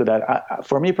open to that.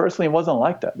 For me personally, it wasn't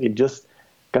like that. It just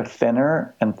got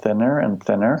thinner and thinner and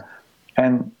thinner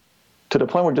and to the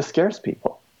point where it just scares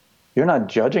people. You're not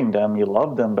judging them, you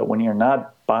love them, but when you're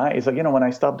not buying, it's like, when I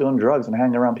stopped doing drugs and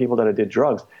hanging around people that I did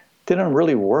drugs, it didn't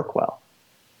really work well.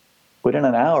 within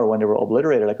an hour, when they were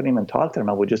obliterated, I couldn't even talk to them.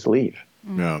 I would just leave.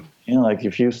 Yeah. You know, like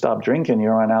if you stop drinking,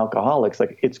 you're an alcoholic.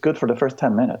 Like it's good for the first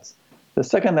 10 minutes. The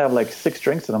second they have like 6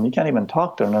 drinks to them, you can't even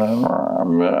talk to them.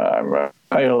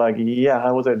 You're like, yeah,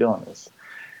 how was I doing this?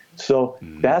 So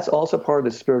that's also part of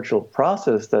the spiritual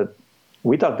process that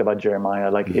we talked about,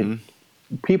 Jeremiah. Like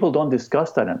people don't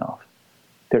discuss that enough.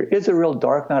 There is a real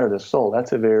dark night of the soul.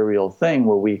 That's a very real thing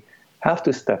where we have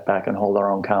to step back and hold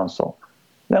our own counsel.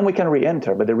 Then we can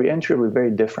re-enter, but the re-entry will be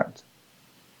very different.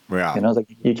 Yeah. You know, like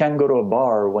you can't go to a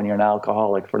bar when you're an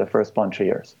alcoholic for the first bunch of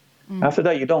years. After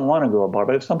that, you don't want to go to a bar.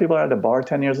 But if some people are at a bar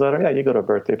 10 years later, yeah, you go to a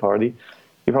birthday party.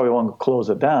 You probably won't close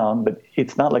it down, but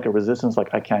it's not like a resistance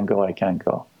like, I can't go.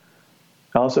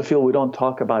 I also feel we don't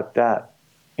talk about that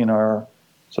in our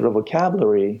sort of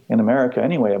vocabulary in America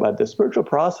anyway, about the spiritual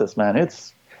process, man.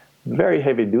 It's very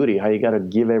heavy duty, how you got to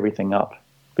give everything up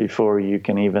before you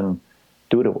can even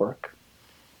do the work.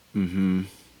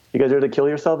 You guys are to kill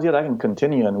yourselves yet? I can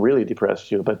continue and really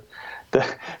depress you, but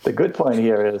the good point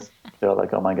here is, they're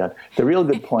like, oh my God. The real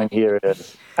good point here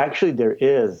is, actually there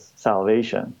is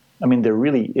salvation. I mean, there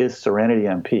really is serenity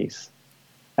and peace.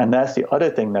 And that's the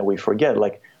other thing that we forget.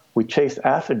 Like, we chase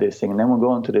after this thing, and then we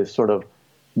go into this sort of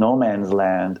no man's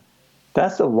land.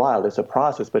 That's a while, it's a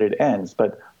process, but it ends.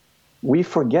 But we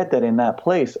forget that in that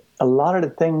place, a lot of the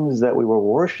things that we were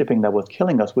worshiping that was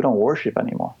killing us, we don't worship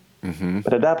anymore.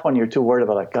 But at that point, you're too worried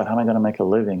about, like, God, how am I going to make a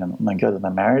living? And, oh my God, is my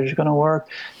marriage going to work?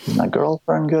 Is my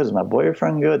girlfriend good? Is my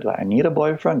boyfriend good? Do I need a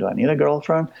boyfriend? Do I need a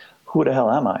girlfriend? Who the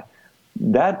hell am I?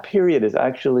 That period is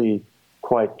actually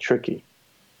quite tricky,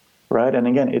 right? And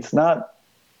again, it's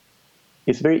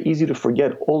very easy to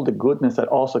forget all the goodness that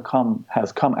also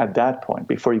has come at that point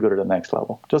before you go to the next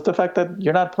level. Just the fact that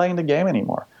you're not playing the game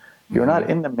anymore. You're not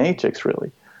in the matrix,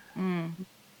 really,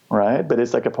 right? But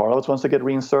it's like a part of us wants to get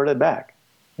reinserted back.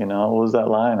 You know, what was that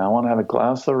line? I want to have a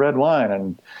glass of red wine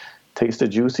and taste a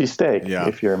juicy steak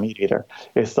if you're a meat eater.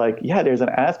 It's like, yeah, there's an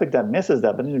aspect that misses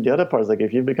that. But then the other part is like,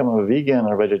 if you become a vegan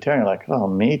or vegetarian, like, oh,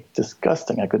 meat,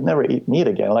 disgusting. I could never eat meat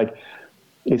again. Like,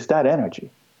 it's that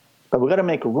energy. But we got to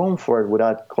make room for it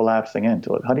without collapsing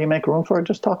into it. How do you make room for it?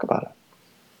 Just talk about it.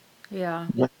 Yeah.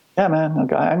 Yeah, man,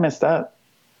 okay, I miss that.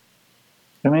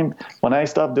 I mean, when I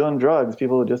stopped doing drugs,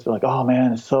 people would just be like, oh,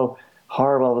 man, it's so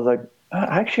horrible. I was like,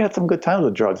 I actually had some good times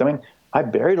with drugs. I mean, I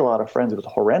buried a lot of friends. It was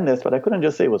horrendous, but I couldn't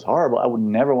just say it was horrible. I would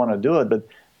never want to do it, but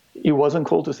it wasn't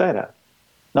cool to say that.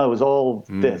 No, it was all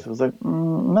this. It was like,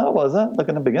 no, it wasn't. Like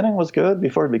in the beginning it was good.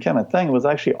 Before it became a thing, it was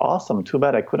actually awesome. Too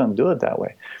bad I couldn't do it that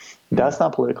way. That's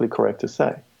not politically correct to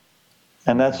say.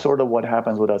 And that's sort of what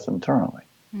happens with us internally.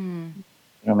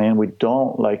 I mean, we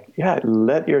don't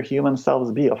let your human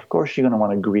selves be. Of course you're going to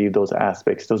want to grieve those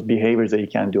aspects, those behaviors that you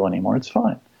can't do anymore. It's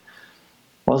fine.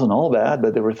 Wasn't all bad,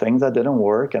 but there were things that didn't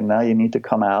work, and now you need to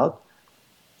come out,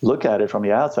 look at it from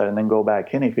the outside, and then go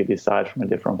back in if you decide from a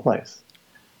different place.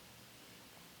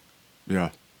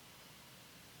 Yeah.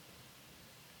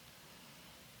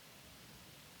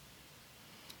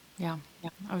 Yeah.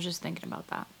 I was just thinking about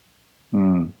that.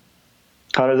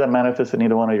 How does that manifest in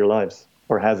either one of your lives?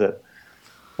 Or has it?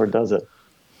 Or does it?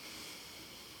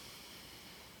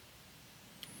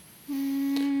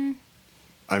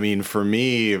 I mean, for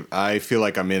me, I feel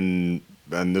like I'm in,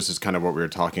 and this is kind of what we were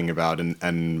talking about,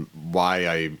 and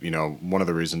why one of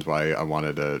the reasons why I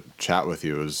wanted to chat with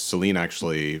you is Celine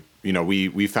actually,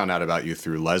 we found out about you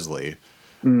through Leslie.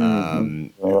 I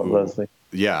love Leslie.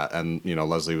 Yeah, and,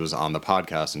 Leslie was on the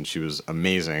podcast, and she was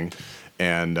amazing.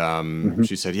 And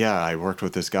she said, yeah, I worked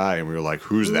with this guy. And we were like,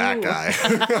 who's that guy?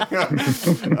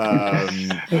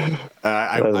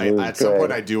 At some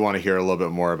point, I do want to hear a little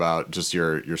bit more about just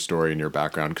your story and your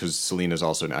background, because Celine is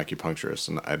also an acupuncturist.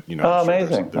 And oh,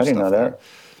 amazing. I didn't know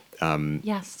that.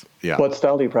 Yes. Yeah. What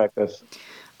style do you practice?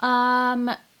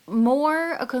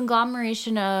 More a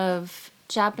conglomeration of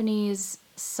Japanese,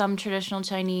 some traditional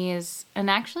Chinese, and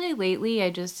actually lately I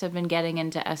just have been getting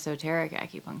into esoteric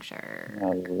acupuncture.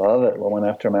 I love it. One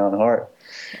after my own heart.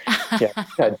 Yeah,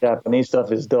 that Japanese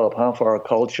stuff is dope, huh? For our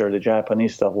culture, the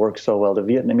Japanese stuff works so well. The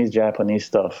Vietnamese Japanese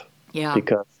stuff. Yeah.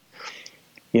 Because,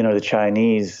 the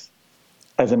Chinese,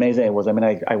 as amazing it was, I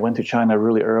mean, I went to China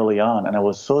really early on, and I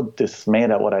was so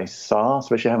dismayed at what I saw,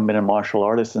 especially having been a martial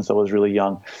artist since I was really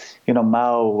young.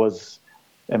 Mao was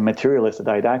a materialist, a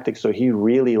didactic, so he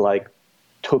really,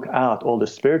 took out all the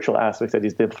spiritual aspects that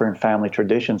these different family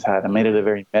traditions had and made it a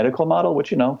very medical model,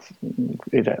 which,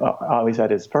 it always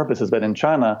had its purposes. But in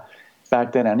China,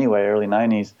 back then anyway, early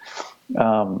 90s,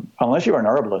 unless you were an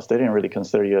herbalist, they didn't really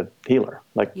consider you a healer.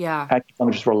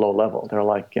 Acupuncturists were low level. They're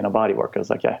like, body workers,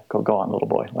 go on, little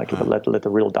boy. Let the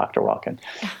real doctor walk in.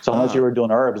 So unless you were doing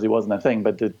herbs, it wasn't a thing.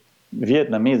 But the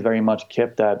Vietnamese very much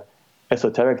kept that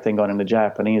esoteric thing going into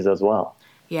Japanese as well.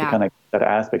 Yeah. Kind of that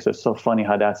aspect. So it's so funny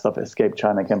how that stuff escaped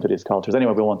China and came to these cultures.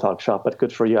 Anyway, we won't talk shop, but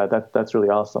good for you. That's really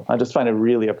awesome. I just find it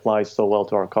really applies so well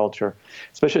to our culture,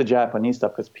 especially the Japanese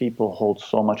stuff, because people hold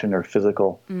so much in their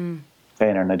physical pain,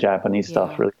 and the Japanese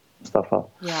stuff really stuff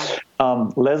up. Yeah.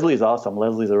 Leslie's awesome.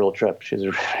 Leslie's a real trip. She's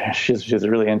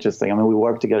really interesting. I mean, we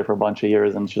worked together for a bunch of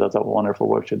years, and she does that wonderful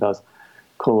work she does.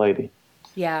 Cool lady.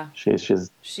 Yeah. She's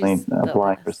applying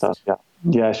the for stuff. Yeah.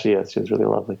 Yeah, she is. She's really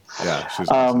lovely. Yeah, she's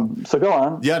awesome. So go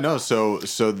on. Yeah, no. So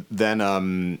then,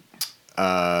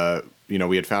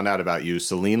 we had found out about you.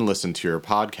 Celine listened to your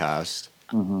podcast.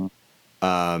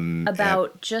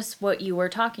 About just what you were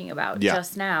talking about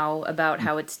just now, about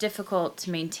how it's difficult to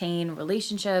maintain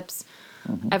relationships,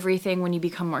 everything when you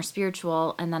become more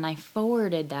spiritual. And then I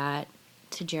forwarded that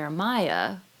to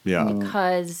Jeremiah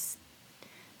because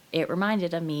it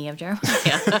reminded me of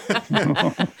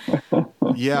Jeremiah.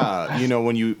 Yeah,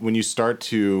 when you start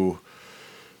to,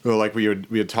 well, like we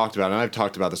had talked about, and I've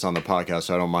talked about this on the podcast,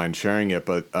 so I don't mind sharing it.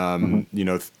 But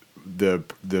the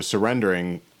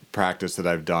surrendering practice that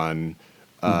I've done,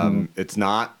 it's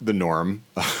not the norm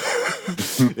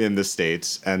in the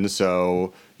States, and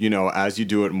so as you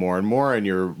do it more and more, and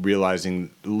you're realizing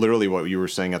literally what you were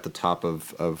saying at the top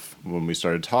of when we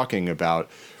started talking about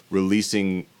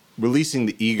releasing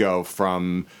the ego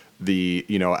from the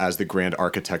as the grand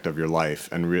architect of your life,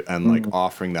 and like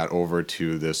offering that over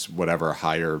to this whatever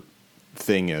higher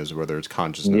thing is, whether it's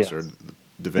consciousness or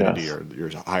divinity or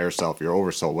your higher self, your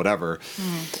oversoul, whatever.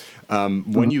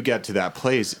 When you get to that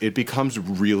place, it becomes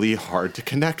really hard to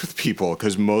connect with people,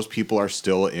 because most people are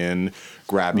still in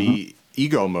grabby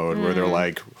ego mode, where they're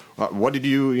like, what did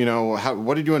you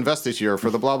what did you invest this year for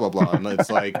the blah blah blah? And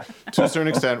it's like, to a certain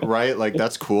extent, right, like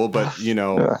that's cool, but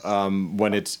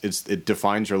when it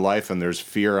defines your life, and there's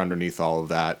fear underneath all of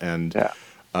that, and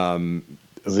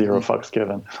zero fucks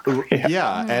given.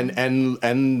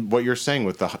 And what you're saying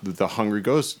with the hungry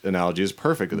ghost analogy is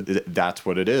perfect. That's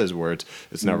what it is, where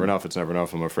it's never enough. It's never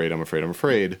enough. I'm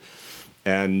afraid.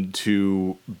 And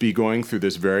to be going through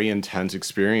this very intense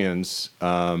experience,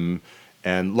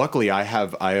 and luckily I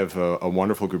have a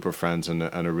wonderful group of friends and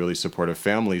a really supportive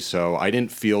family, so I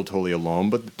didn't feel totally alone.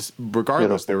 But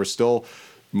regardless, there were still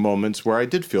moments where I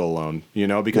did feel alone,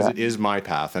 because it is my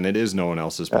path and it is no one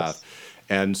else's path.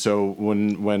 And so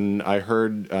when I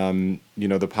heard, the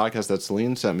podcast that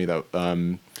Celine sent me, that,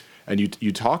 and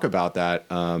you talk about that,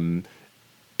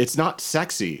 it's not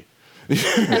sexy. I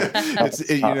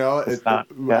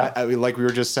mean, like we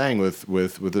were just saying with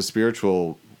the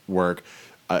spiritual work,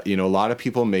 a lot of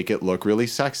people make it look really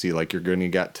sexy, like you're going to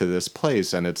get to this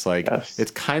place, and it's like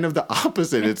it's kind of the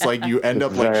opposite. It's like you end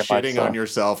up like shitting on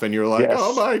yourself, and you're like,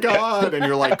 oh my god, and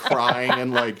you're like crying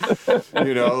and like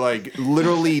like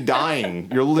literally dying.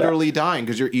 You're literally dying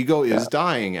because your ego is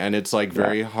dying, and it's like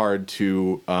very hard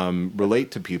to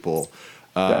relate to people.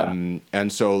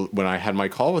 And so when I had my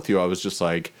call with you, I was just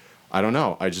like, I don't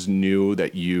know. I just knew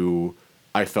that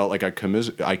I felt like I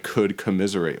could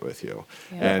commiserate with you.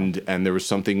 Yeah. And there was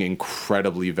something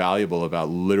incredibly valuable about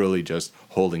literally just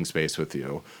holding space with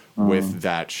you with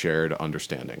that shared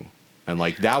understanding. And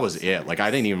like, that was it. Like,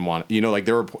 I didn't even want, like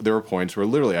there were points where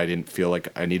literally I didn't feel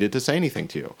like I needed to say anything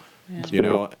to you,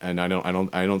 and I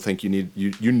don't think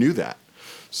you knew that.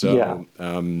 So,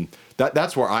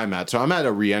 that's where I'm at. So I'm at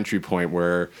a re-entry point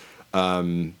where,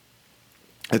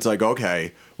 it's like,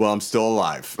 okay, well, I'm still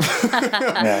alive,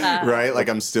 right? Like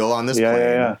I'm still on this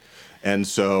plane. And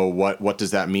so what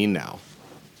does that mean now?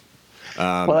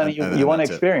 Well, I mean, you want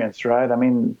to experience, right? I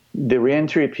mean, the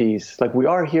reentry piece, like we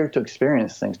are here to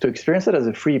experience things. To experience it as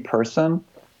a free person,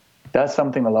 that's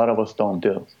something a lot of us don't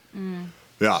do.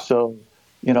 Yeah. So,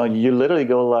 you literally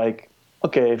go like,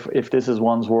 okay, if this is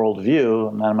one's worldview,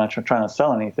 and I'm not trying to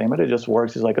sell anything, but it just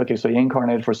works. It's like, okay, so you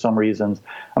incarnated for some reasons.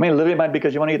 I mean, literally it might be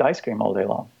because you want to eat ice cream all day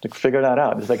long. To figure that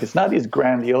out. It's like, it's not these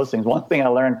grandiose things. One thing I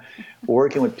learned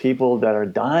working with people that are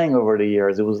dying over the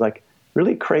years, it was like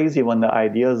really crazy when the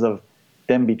ideas of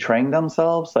them betraying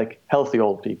themselves, like healthy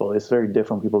old people, it's very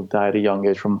different. People die at a young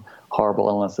age from horrible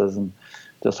illnesses and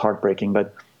just heartbreaking.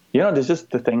 But, there's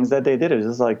just the things that they did. It's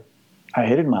just like, I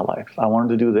hated my life. I wanted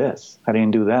to do this. I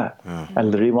didn't do that. I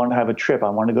literally wanted to have a trip. I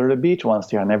wanted to go to the beach once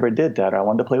a year. I never did that. I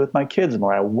wanted to play with my kids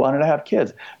more. I wanted to have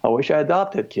kids. I wish I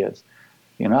adopted kids.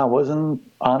 I wasn't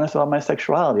honest about my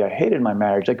sexuality. I hated my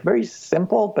marriage. Like very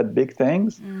simple but big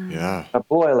things. Yeah. But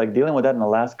boy, like dealing with that in the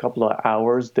last couple of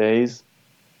hours, days,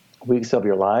 weeks of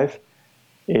your life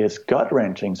is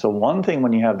gut-wrenching. So one thing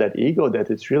when you have that ego death,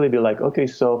 it's really be like, okay,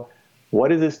 so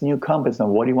what is this new compass and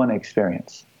what do you want to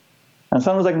experience? And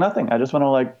sometimes like nothing. I just want to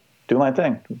like do my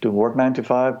thing, do work 9 to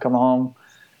 5, come home,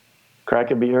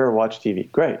 crack a beer, watch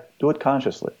TV. Great. Do it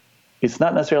consciously. It's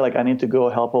not necessarily like I need to go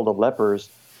help all the lepers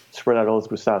spread out all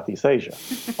through Southeast Asia.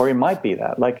 Or it might be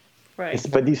that. Like, Right.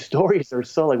 but these stories are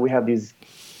so like we have these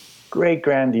great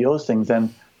grandiose things.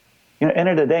 And, end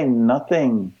of the day,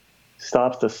 nothing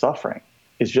stops the suffering.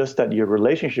 It's just that your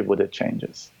relationship with it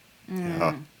changes.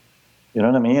 Yeah. You know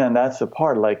what I mean? And that's the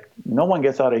part, like, no one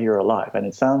gets out of here alive. And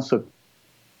it sounds so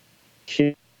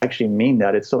cute. I actually mean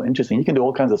that. It's so interesting. You can do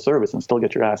all kinds of service and still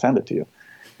get your ass handed to you.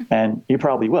 And you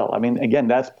probably will. I mean, again,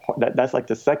 that's like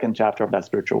the second chapter of that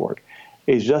spiritual work.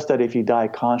 It's just that if you die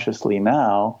consciously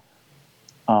now,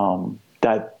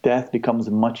 that death becomes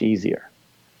much easier.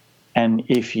 And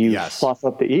if you fluff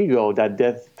up the ego, that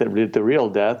death, the real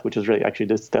death, which is really, actually,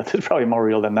 this death is probably more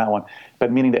real than that one,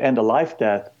 but meaning the end-of-life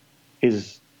death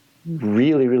is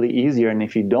really, really easier. And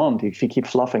if you keep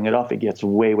fluffing it off, it gets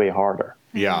way, way harder.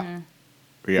 Yeah. Mm-hmm.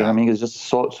 Yeah. You know what I mean? It's just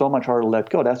so much harder to let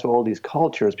go. That's why all these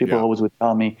cultures, people always would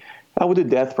tell me, I would do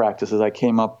death practices. I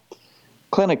came up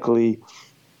clinically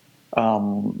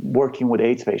working with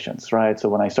AIDS patients, right? So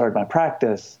when I started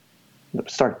practicing,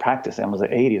 I was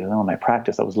like 80. I don't know my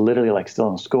practice. I was literally like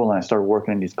still in school, and I started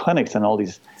working in these clinics, and all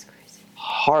these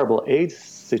horrible AIDS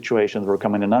situations were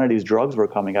coming, and none of these drugs were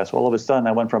coming. So all of a sudden,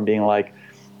 I went from being like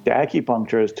the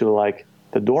acupuncturist to like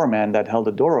the doorman that held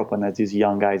the door open as these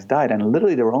young guys died. And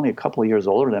literally, they were only a couple of years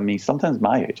older than me, sometimes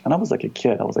my age. And I was like a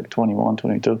kid. I was like 21,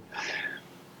 22.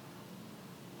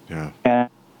 Yeah. And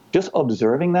just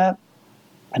observing that,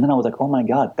 and then I was like, oh my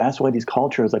God, that's why these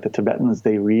cultures, like the Tibetans,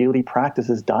 they really practice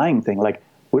this dying thing. Like,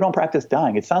 we don't practice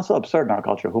dying. It sounds so absurd in our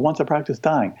culture. Who wants to practice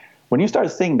dying? When you start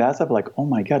seeing that stuff, like, oh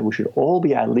my God, we should all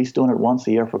be at least doing it once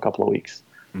a year for a couple of weeks.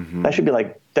 Mm-hmm. That should be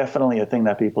like definitely a thing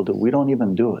that people do. We don't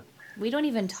even do it. We don't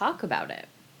even talk about it.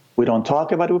 We don't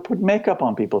talk about it. We put makeup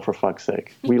on people, for fuck's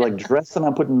sake. We like dress them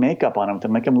and put makeup on them to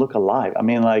make them look alive. I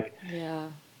mean, like, yeah.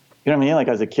 You know what I mean? Like,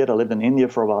 as a kid, I lived in India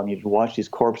for a while, and you'd watch these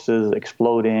corpses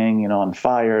exploding, on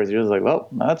fires. You're just like, well,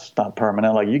 that's not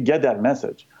permanent. Like, you get that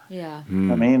message. Yeah. I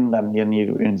mean,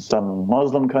 in some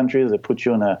Muslim countries, they put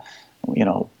you in a,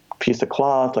 piece of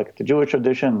cloth, like the Jewish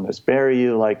tradition, they bury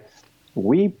you. Like,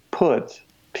 we put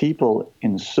people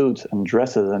in suits and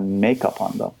dresses and makeup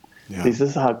on them. Yeah. This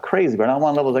is how crazy. But on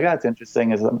one level, like, that's interesting.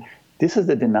 This is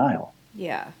the denial.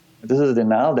 Yeah. This is the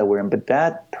denial that we're in, but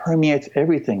that permeates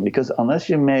everything, because unless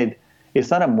it's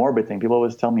not a morbid thing. People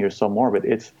always tell me you're so morbid.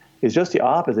 It's just the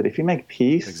opposite. If you make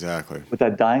peace with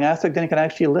that dying aspect, then you can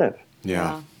actually live.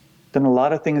 Yeah. Then a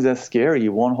lot of things that scare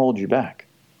you won't hold you back.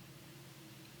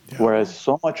 Yeah. Whereas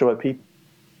so much of what people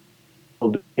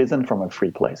do isn't from a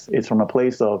free place. It's from a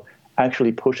place of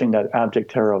actually pushing that abject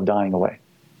terror of dying away.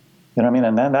 You know what I mean?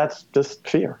 And then that's just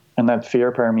fear. And that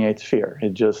fear permeates fear.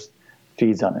 It just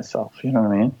feeds on itself. You know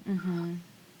what I mean? Mm-hmm.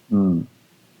 Mm.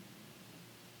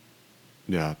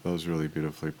 Yeah, that was really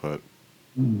beautifully put.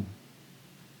 Mm.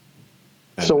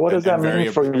 So what does that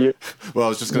mean for you? Well, I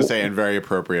was just going to say, and very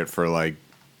appropriate for like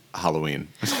Halloween.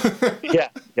 Yeah.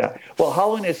 Well,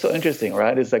 Halloween is so interesting,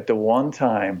 right? It's like the one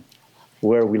time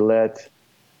where we let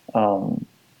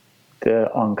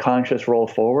the unconscious roll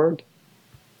forward.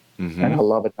 Mm-hmm. And I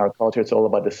love it in our culture. It's all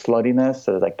about the sluttiness.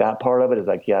 So like that part of it is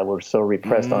like, yeah, we're so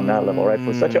repressed on that level, right?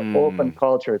 For such an open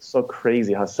culture, it's so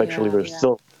crazy how sexually we're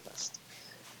still repressed.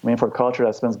 I mean, for a culture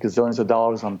that spends gazillions of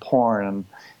dollars on porn and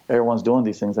everyone's doing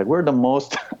these things, like we're the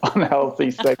most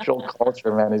unhealthy sexual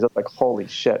culture, man. It's just like, holy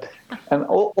shit. And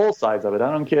all sides of it.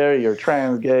 I don't care. You're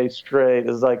trans, gay, straight.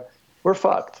 It's like, we're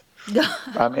fucked.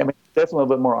 I mean, that's a little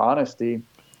bit more honesty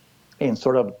in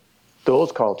sort of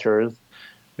those cultures,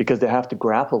 because they have to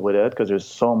grapple with it, because there's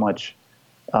so much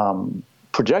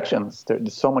projections.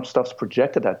 There's so much stuff's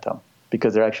projected at them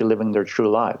because they're actually living their true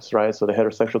lives, right? So the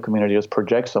heterosexual community just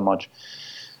projects so much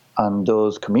on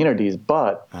those communities,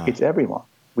 but it's everyone.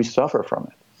 We suffer from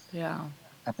it. Yeah.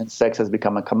 And then sex has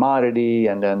become a commodity,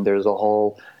 and then there's a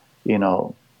whole,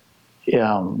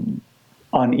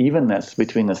 unevenness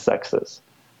between the sexes.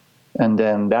 And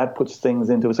then that puts things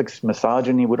into, it's like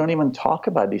misogyny. We don't even talk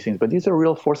about these things, but these are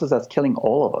real forces that's killing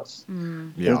all of us.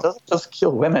 Mm. Yeah. It doesn't just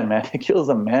kill women, man. It kills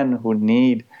the men who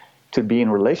need to be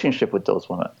in relationship with those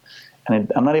women.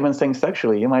 And I'm not even saying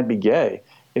sexually. You might be gay.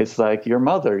 It's like your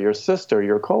mother, your sister,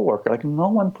 your coworker. Like, no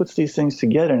one puts these things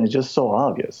together, and it's just so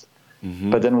obvious. Mm-hmm.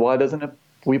 But then why doesn't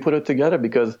we put it together?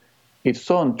 Because it's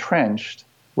so entrenched,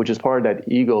 which is part of that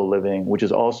ego living, which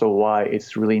is also why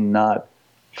it's really not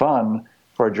fun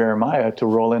for Jeremiah to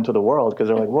roll into the world, because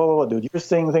they're like, whoa, dude, you're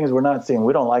seeing things we're not seeing.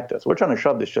 We don't like this. We're trying to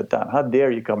shove this shit down. How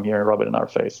dare you come here and rub it in our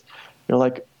face? You're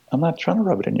like, I'm not trying to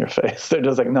rub it in your face. They're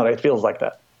just like, no, it feels like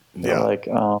that. Yeah. They're like,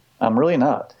 I'm really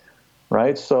not.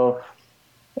 Right? So,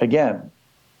 again,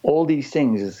 all these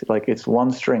things is like it's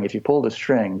one string. If you pull the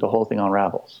string, the whole thing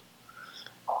unravels.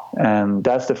 And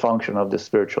that's the function of the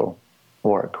spiritual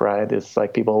work, right? It's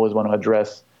like people always want to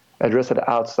address it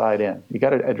outside in. You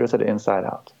got to address it inside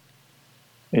out.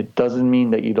 It doesn't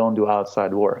mean that you don't do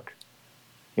outside work.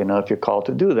 You know, if you're called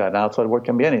to do that, outside work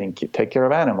can be anything. Take care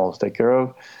of animals, take care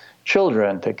of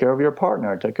children, take care of your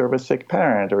partner, take care of a sick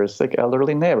parent or a sick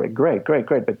elderly neighbor. Great.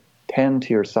 But tend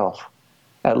to yourself,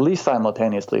 at least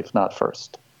simultaneously, if not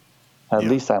first. At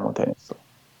least simultaneously.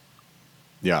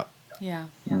 Yeah. Yeah.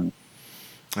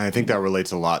 I think that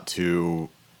relates a lot to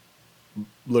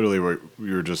literally what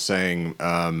you were just saying,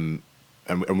 and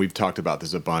we've talked about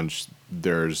this a bunch.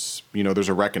 There's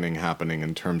a reckoning happening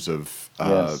in terms of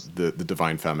the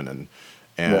divine feminine,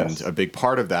 and a big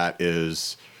part of that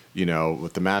is,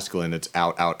 with the masculine, it's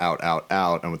out,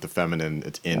 and with the feminine,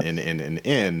 it's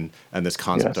in, and this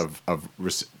concept of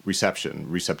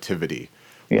receptivity,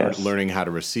 learning how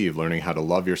to receive, learning how to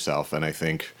love yourself, and I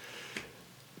think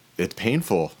it's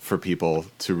painful for people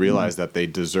to realize that they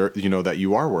deserve, that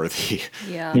you are worthy.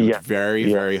 Yeah. It's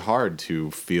very, very hard to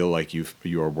feel like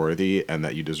you are worthy and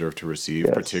that you deserve to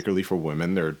receive, particularly for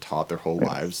women. They're taught their whole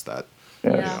lives that,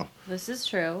 This is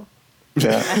true.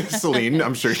 Celine,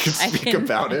 I'm sure you can speak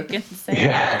about it. I can say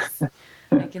yes.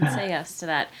 I can say yes to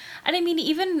that. And I mean,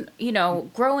 even,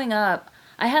 growing up,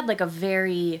 I had like a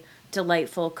very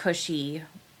delightful, cushy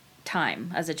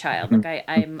time as a child. Like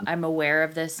I'm aware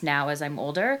of this now as I'm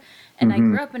older, and I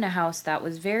grew up in a house that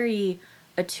was very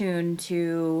attuned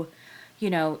to,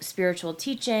 spiritual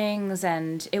teachings,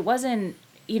 and it wasn't,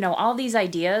 all these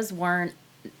ideas weren't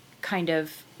kind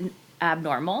of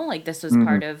abnormal. Like this was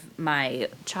part of my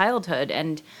childhood.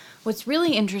 And what's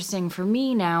really interesting for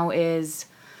me now is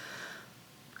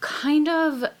kind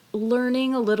of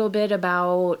learning a little bit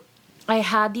about, I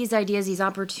had these ideas, these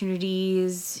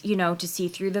opportunities, to see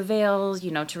through the veils,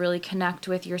 to really connect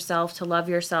with yourself, to love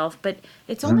yourself. But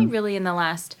it's only really in the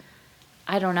last,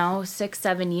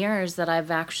 6-7 years that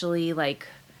I've actually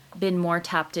been more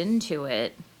tapped into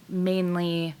it,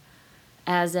 mainly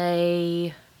as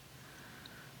a,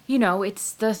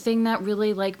 it's the thing that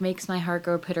really makes my heart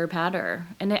go pitter patter.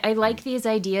 And I like these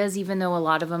ideas, even though a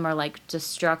lot of them are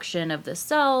destruction of the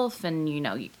self and,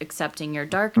 accepting your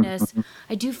darkness.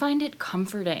 I do find it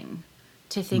comforting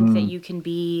to think that you can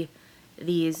be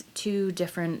these two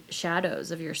different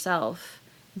shadows of yourself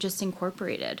just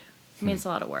incorporated. I mean, it's a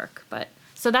lot of work, but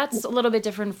so that's a little bit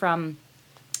different from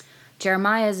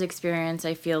Jeremiah's experience.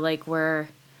 I feel like where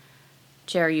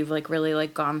Jerry, you've really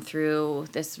gone through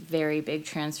this very big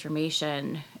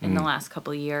transformation in the last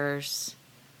couple of years.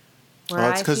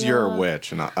 Well, it's because you're a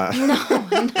witch, and No.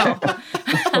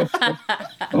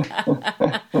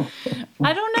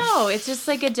 I don't know. It's just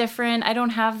a different. I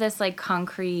don't have this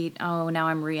concrete. Oh, now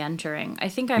I'm re-entering. I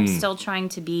think I'm still trying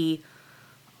to be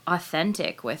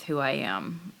authentic with who I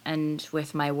am and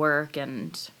with my work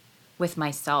and with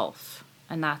myself,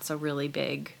 and that's a really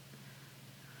big.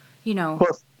 Well,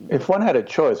 if one had a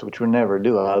choice, which we never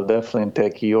do, I'll definitely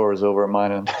take yours over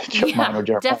mine and mine or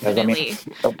Jeremiah's. Definitely.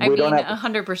 I mean,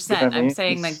 100%. I'm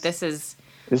saying this is.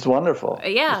 It's wonderful.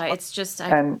 Yeah, it's just.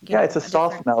 It's a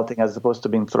soft melting as opposed to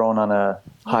being thrown on a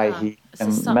high heat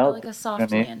and melt. Like a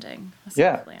soft landing.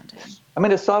 Landing. I mean,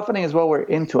 the softening is what we're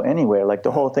into anyway.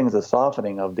 The whole thing is a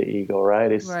softening of the ego,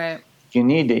 right? You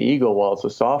need the ego while it's a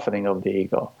softening of the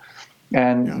ego.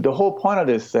 And the whole point of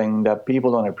this thing that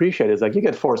people don't appreciate is you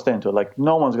get forced into it.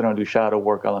 No one's going to do shadow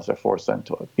work unless they're forced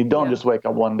into it. You don't just wake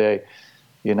up one day,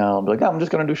 be I'm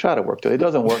just going to do shadow work today. It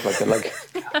doesn't work like that.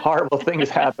 Horrible things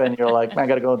happen. You're man, I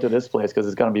got to go into this place because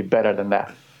it's going to be better than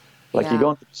that. You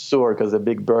go into the sewer because a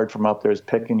big bird from up there is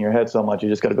picking your head so much. You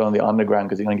just got to go in the underground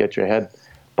because you're going to get your head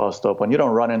bust open. You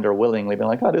don't run in there willingly, being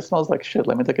oh, this smells like shit.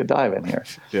 Let me take a dive in here.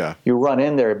 Yeah. You run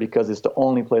in there because it's the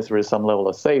only place where there's some level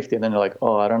of safety, and then you're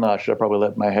oh, I don't know. I should have probably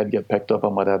let my head get picked up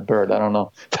on by that bird. I don't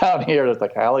know. Down here, there's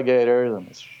alligators and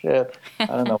this shit. I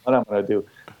don't know what I'm going to do.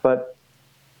 But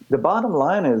the bottom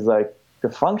line is the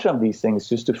function of these things is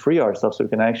just to free ourselves so we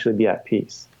can actually be at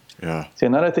peace. Yeah. See,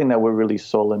 another thing that we're really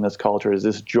sold in this culture is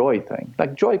this joy thing.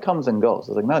 Joy comes and goes.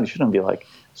 It's no, you shouldn't be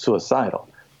suicidal.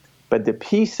 But the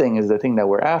peace thing is the thing that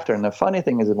we're after. And the funny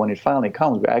thing is that when it finally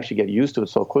comes, we actually get used to it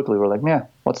so quickly. We're yeah,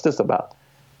 what's this about?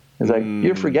 It's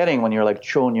you're forgetting when you're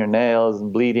chewing your nails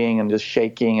and bleeding and just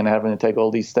shaking and having to take all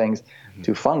these things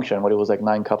to function. What it was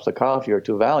 9 cups of coffee or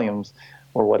 2 Valiums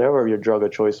or whatever your drug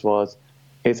of choice was.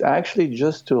 It's actually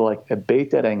just to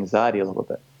abate that anxiety a little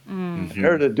bit. In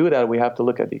order to do that, we have to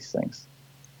look at these things.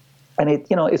 And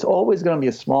it's always going to be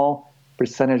a small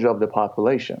percentage of the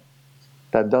population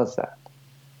that does that.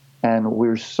 And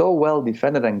we're so well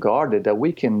defended and guarded that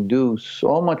we can do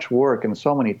so much work and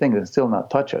so many things and still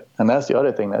not touch it. And that's the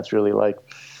other thing that's really like,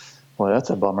 well, that's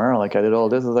a bummer. Like, I did all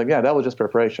this. It's like, yeah, that was just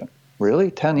preparation.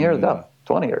 Really? 10 years? No,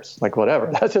 20 years. Like,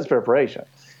 whatever. That's just preparation.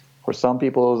 For some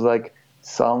people, it's like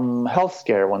some health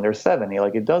scare when they're 70.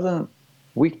 Like, it doesn't,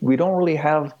 we don't really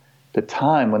have the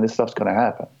time when this stuff's going to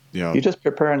happen. Yeah. You just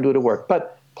prepare and do the work.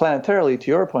 But planetarily,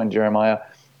 to your point, Jeremiah,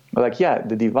 like, yeah,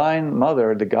 the divine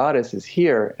mother, the goddess is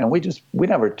here, and we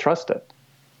never trust it.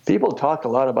 People talk a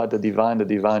lot about the divine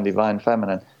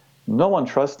feminine. No one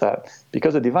trusts that,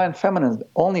 because the divine feminine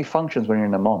only functions when you're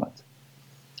in the moment.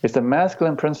 It's the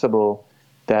masculine principle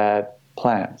that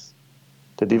plans.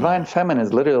 The divine feminine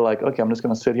is literally like, okay, I'm just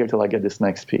going to sit here till I get this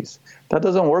next piece. That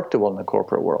doesn't work too well in the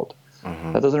corporate world.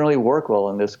 That doesn't really work well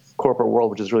in this corporate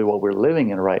world, which is really what we're living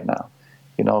in right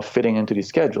now, fitting into these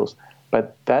schedules.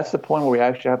 But that's the point where we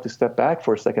actually have to step back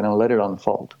for a second and let it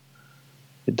unfold.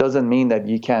 It doesn't mean that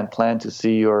you can't plan to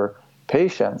see your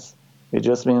patients. It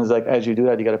just means, like, as you do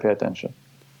that, you got to pay attention.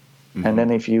 And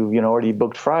then if you already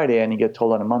booked Friday and you get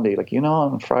told on a Monday, like,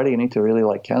 on Friday you need to really,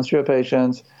 like, cancel your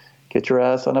patients, get your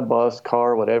ass on a bus,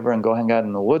 car, whatever, and go hang out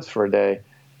in the woods for a day,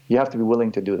 you have to be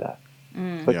willing to do that.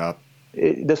 But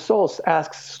the soul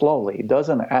asks slowly. It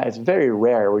doesn't. It's very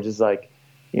rare. We're just like,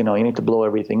 you need to blow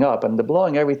everything up. And the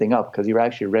blowing everything up because you're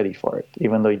actually ready for it,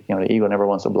 even though the ego never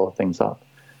wants to blow things up.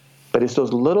 But it's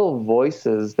those little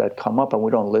voices that come up and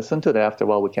we don't listen to them. After a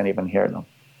while, we can't even hear them.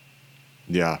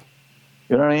 Yeah.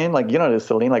 You know what I mean? Like, this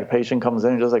Celine, like, patient comes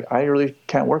in and just like, I really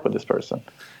can't work with this person.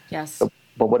 Yes.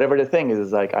 But whatever the thing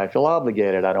is like, I feel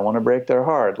obligated. I don't want to break their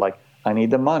heart. Like, I need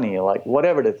the money. Like,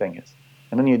 whatever the thing is.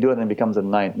 And then you do it and it becomes a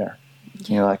nightmare. And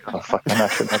you're like, oh, fuck, I'm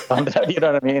not sure I've done that. You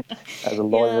know what I mean? As a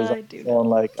lawyer,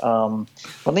 like,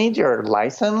 we'll need your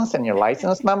license and your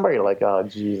license number. You're like, oh,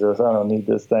 Jesus, I don't need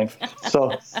this thing.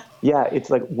 So, yeah, it's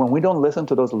like when we don't listen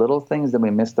to those little things, then we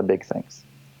miss the big things.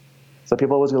 So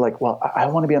people always go like, well, I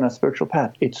want to be on a spiritual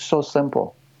path. It's so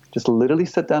simple. Just literally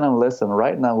sit down and listen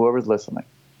right now, whoever's listening.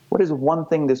 What is one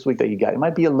thing this week that you got? It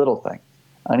might be a little thing.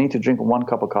 I need to drink 1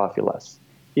 cup of coffee less.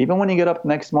 Even when you get up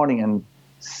next morning and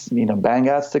bang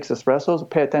out 6 espressos,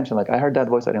 pay attention. Like, I heard that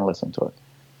voice, I didn't listen to it.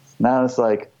 Now it's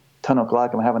like 10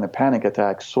 o'clock, I'm having a panic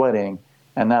attack, sweating,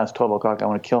 and now it's 12 o'clock, I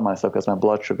want to kill myself because my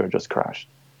blood sugar just crashed.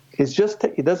 It's just,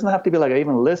 it doesn't have to be like I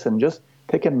even listen, just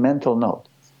take a mental note.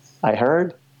 I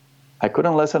heard, I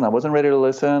couldn't listen, I wasn't ready to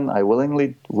listen, I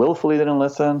willfully didn't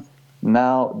listen.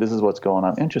 Now this is what's going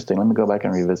on. Interesting, let me go back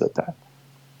and revisit that.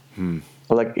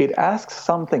 But like, it asks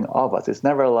something of us. It's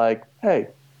never like, hey,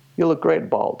 you look great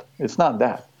bald. It's not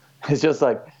that. It's just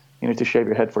like, you need to shave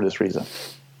your head for this reason.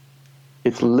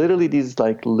 It's literally these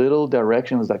like little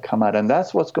directions that come out. And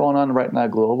that's what's going on right now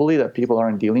globally that people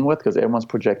aren't dealing with because everyone's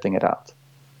projecting it out.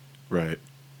 Right.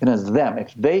 And it's them.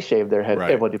 If they shave their head,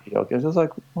 everybody would be okay. It's just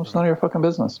like, well, it's none of your fucking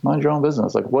business. Mind your own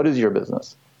business. Like, what is your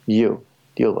business? You.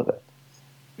 Deal with it.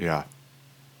 Yeah.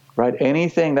 Right?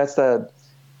 Anything, that's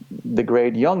the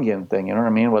great Jungian thing, you know what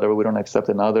I mean? Whatever we don't accept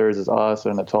in others is us,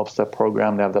 or in the 12-step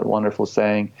program, they have that wonderful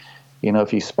saying,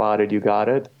 if you spot it, you got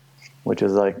it, which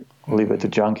is like, leave it to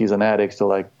junkies and addicts to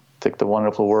like take the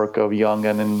wonderful work of Jung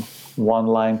and in one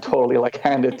line totally like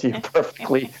hand it to you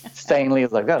perfectly, sanely.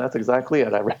 It's like, yeah, that's exactly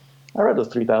it. I read those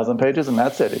 3,000 pages and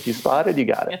that's it. If you spot it, you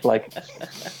got it. Like,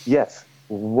 yes,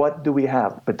 what do we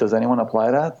have? But does anyone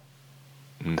apply that?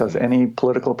 Does any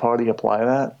political party apply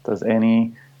that? Does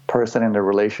any person in the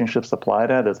relationships apply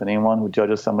that? Does anyone who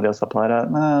judges somebody else apply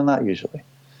that? No, not usually.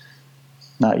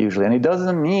 Not usually. And it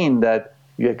doesn't mean that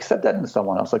you accept that in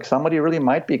someone else. Like, somebody really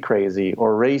might be crazy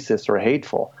or racist or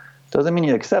hateful. Doesn't mean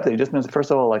you accept it. It just means, first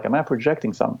of all, like, am I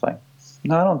projecting something?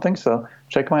 No, I don't think so.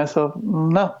 Check myself.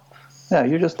 No. Yeah,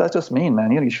 that's just mean,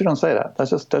 man. You shouldn't say that.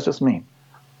 That's just mean.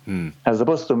 As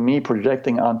opposed to me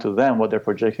projecting onto them what they're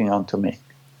projecting onto me.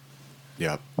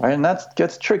 Yeah. Right? And that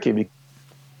gets tricky because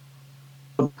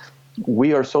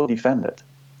we are so defended.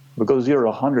 We go 0 to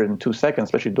 100 in 2 seconds,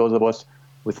 especially those of us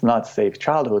with not safe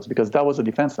childhoods, because that was a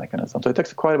defense mechanism. So it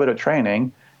takes quite a bit of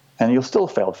training, and you'll still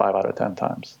fail 5 out of 10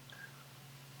 times.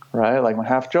 Right? Like, I'm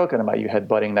half joking about you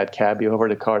headbutting that cabbie over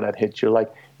the car that hit you.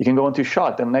 Like, you can go into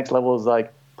shock. Then the next level is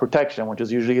like protection, which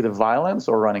is usually either violence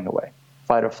or running away,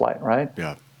 fight or flight, right?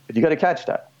 Yeah. But you got to catch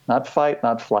that. Not fight,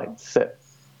 not flight. Sit.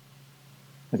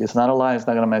 Like, it's not a lie. It's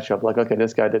not going to mess you up. Like, okay,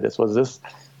 this guy did this. Was this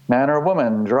man or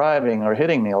woman driving or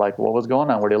hitting me? Like, what was going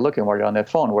on? Were they looking? Were they on their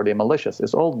phone? Were they malicious?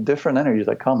 It's all different energies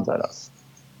that comes at us.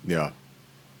 Yeah.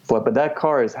 But that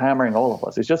car is hammering all of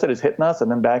us. It's just that it's hitting us and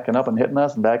then backing up and hitting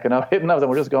us and backing up, hitting us. And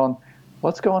we're just going,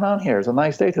 what's going on here? It's a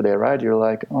nice day today, right? You're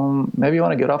like, maybe you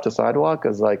want to get off the sidewalk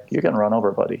because, like, you're getting run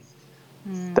over, buddy.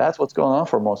 That's what's going on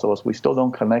for most of us. We still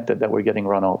don't connect it that we're getting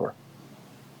run over.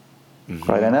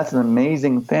 Right? And that's an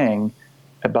amazing thing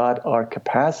about our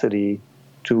capacity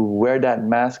to wear that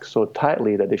mask so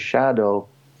tightly that the shadow,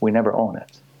 we never own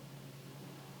it.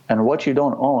 And what you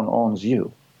don't own owns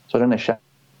you. So then the shadow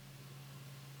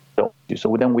owns you.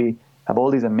 So then we have all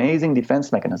these amazing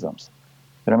defense mechanisms.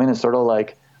 You know what I mean? It's sort of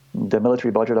like the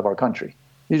military budget of our country.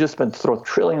 You just throw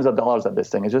trillions of dollars at this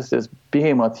thing. It's just this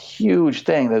behemoth, huge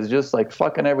thing that's just like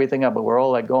fucking everything up, but we're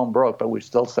all like going broke, but we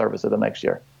still service it the next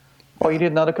year. Oh, you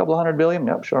need another couple $100 billion?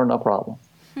 Yep, sure, no problem.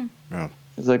 Yeah.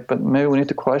 It's like, but maybe we need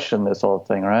to question this whole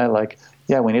thing, right? Like,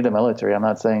 yeah, we need the military. I'm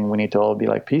not saying we need to all be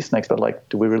like peaceniks, but like,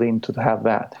 do we really need to have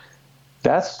that?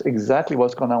 That's exactly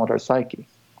what's going on with our psyche.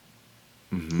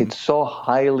 It's so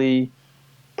highly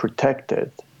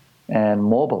protected and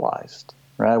mobilized,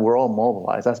 right? We're all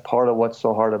mobilized. That's part of what's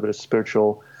so hard about a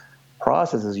spiritual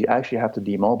process is you actually have to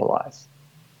demobilize.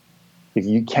 If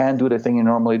you can't do the thing you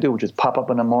normally do, which is pop up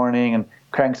in the morning and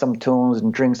crank some tunes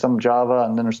and drink some Java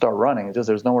and then start running. It's just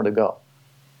there's nowhere to go.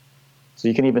 So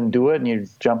you can even do it and you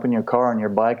jump in your car and your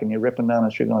bike and you're ripping down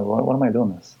the street going, what am I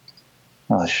doing this?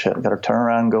 Oh, shit, I got to turn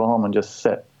around and go home and just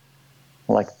sit.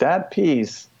 Like that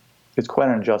piece is quite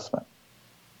an adjustment,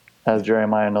 as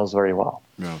Jeremiah knows very well.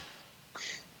 Yeah.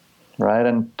 Right?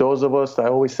 And those of us, I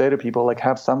always say to people, like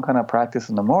have some kind of practice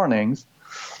in the mornings,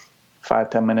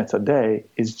 5-10 minutes a day,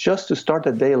 is just to start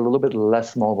the day a little bit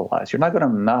less mobilized. You're not going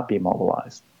to not be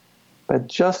mobilized, but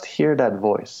just hear that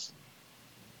voice.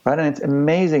 Right? And it's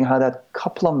amazing how that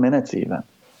couple of minutes even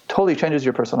totally changes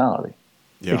your personality.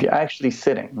 Yeah. If you're actually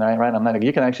sitting, right? I'm not,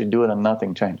 you can actually do it and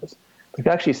nothing changes. But if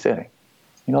you're actually sitting,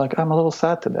 you're like, I'm a little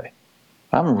sad today.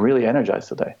 I'm really energized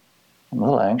today. I'm a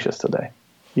little anxious today.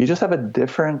 You just have a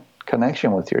different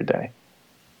connection with your day.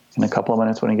 In a couple of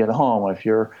minutes when you get home, or if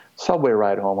your subway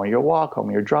ride home, or your walk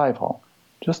home, your drive home,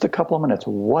 just a couple of minutes,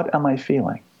 what am I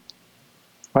feeling?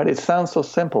 Right? It sounds so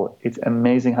simple. It's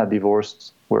amazing how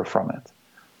divorced we're from it.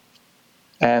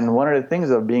 And one of the things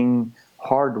of being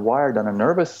hardwired on a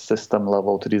nervous system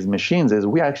level to these machines is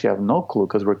we actually have no clue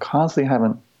because we're constantly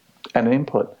having an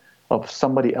input of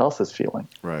somebody else's feeling.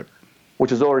 Right.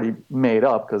 Which is already made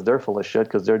up because they're full of shit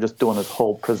because they're just doing this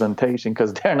whole presentation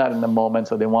because they're not in the moment,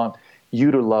 so they want you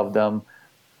to love them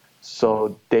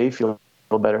so they feel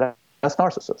better. That's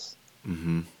narcissists.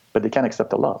 But they can't accept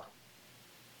the love.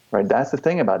 Right? That's the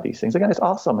thing about these things. Again, it's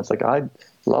awesome. It's like I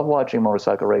love watching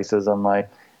motorcycle races on my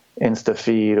Insta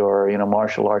feed or,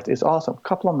 martial arts. It's awesome. A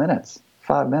couple of minutes,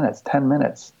 5 minutes, 10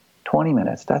 minutes, 20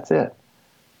 minutes. That's it.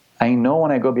 I know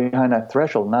when I go behind that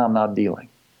threshold, now I'm not dealing.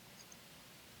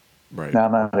 Right. Now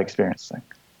I'm not experiencing.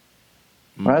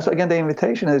 Right? So again, the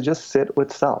invitation is just sit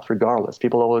with self, regardless.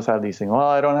 People always have these things. Well,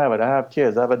 I don't have it. I have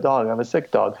kids. I have a dog. I have a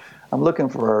sick dog. I'm looking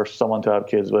for someone to have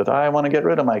kids with. I want to get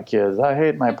rid of my kids. I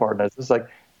hate my partners. It's like,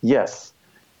 yes,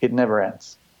 it never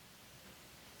ends.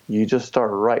 You just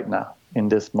start right now in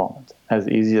this moment, as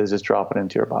easy as just drop it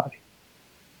into your body.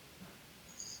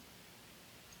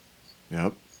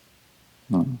 Yep.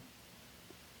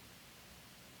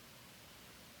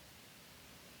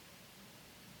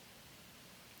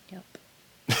 Yep.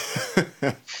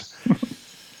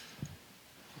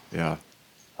 Yeah.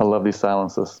 I love these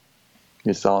silences.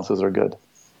 These silences are good.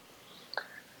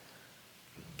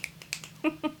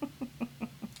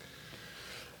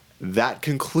 That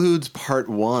concludes part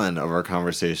 1 of our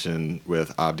conversation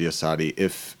with Abdi Assadi.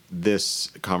 If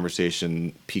this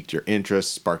conversation piqued your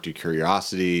interest, sparked your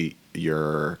curiosity,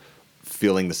 you're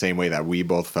feeling the same way that we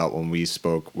both felt when we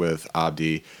spoke with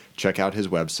Abdi, check out his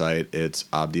website. It's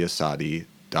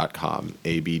abdiassadi.com,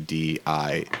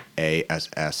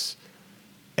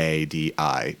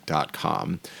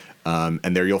 ABDIASSADI.com.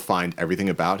 And there you'll find everything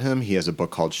about him. He has a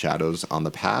book called Shadows on the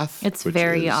Path. It's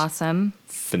very awesome.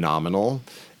 Phenomenal.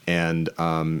 And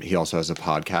he also has a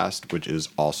podcast, which is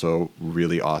also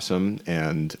really awesome.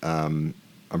 And I'm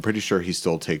pretty sure he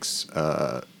still takes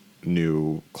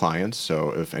new clients.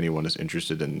 So if anyone is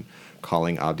interested in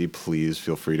calling Abdi, please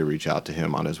feel free to reach out to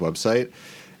him on his website.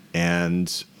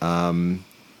 And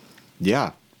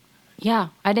yeah. Yeah,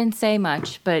 I didn't say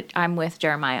much, but I'm with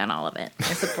Jeremiah on all of it.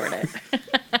 I support it.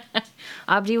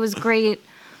 Abdi was great.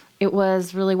 It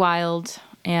was really wild.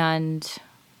 And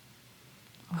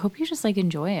I hope you just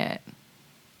enjoy it.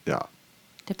 Yeah.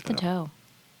 Dip the toe.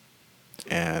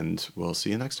 And we'll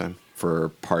see you next time for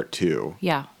part 2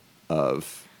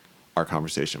 of our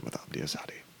conversation with Abdi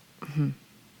Assadi.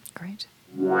 Great.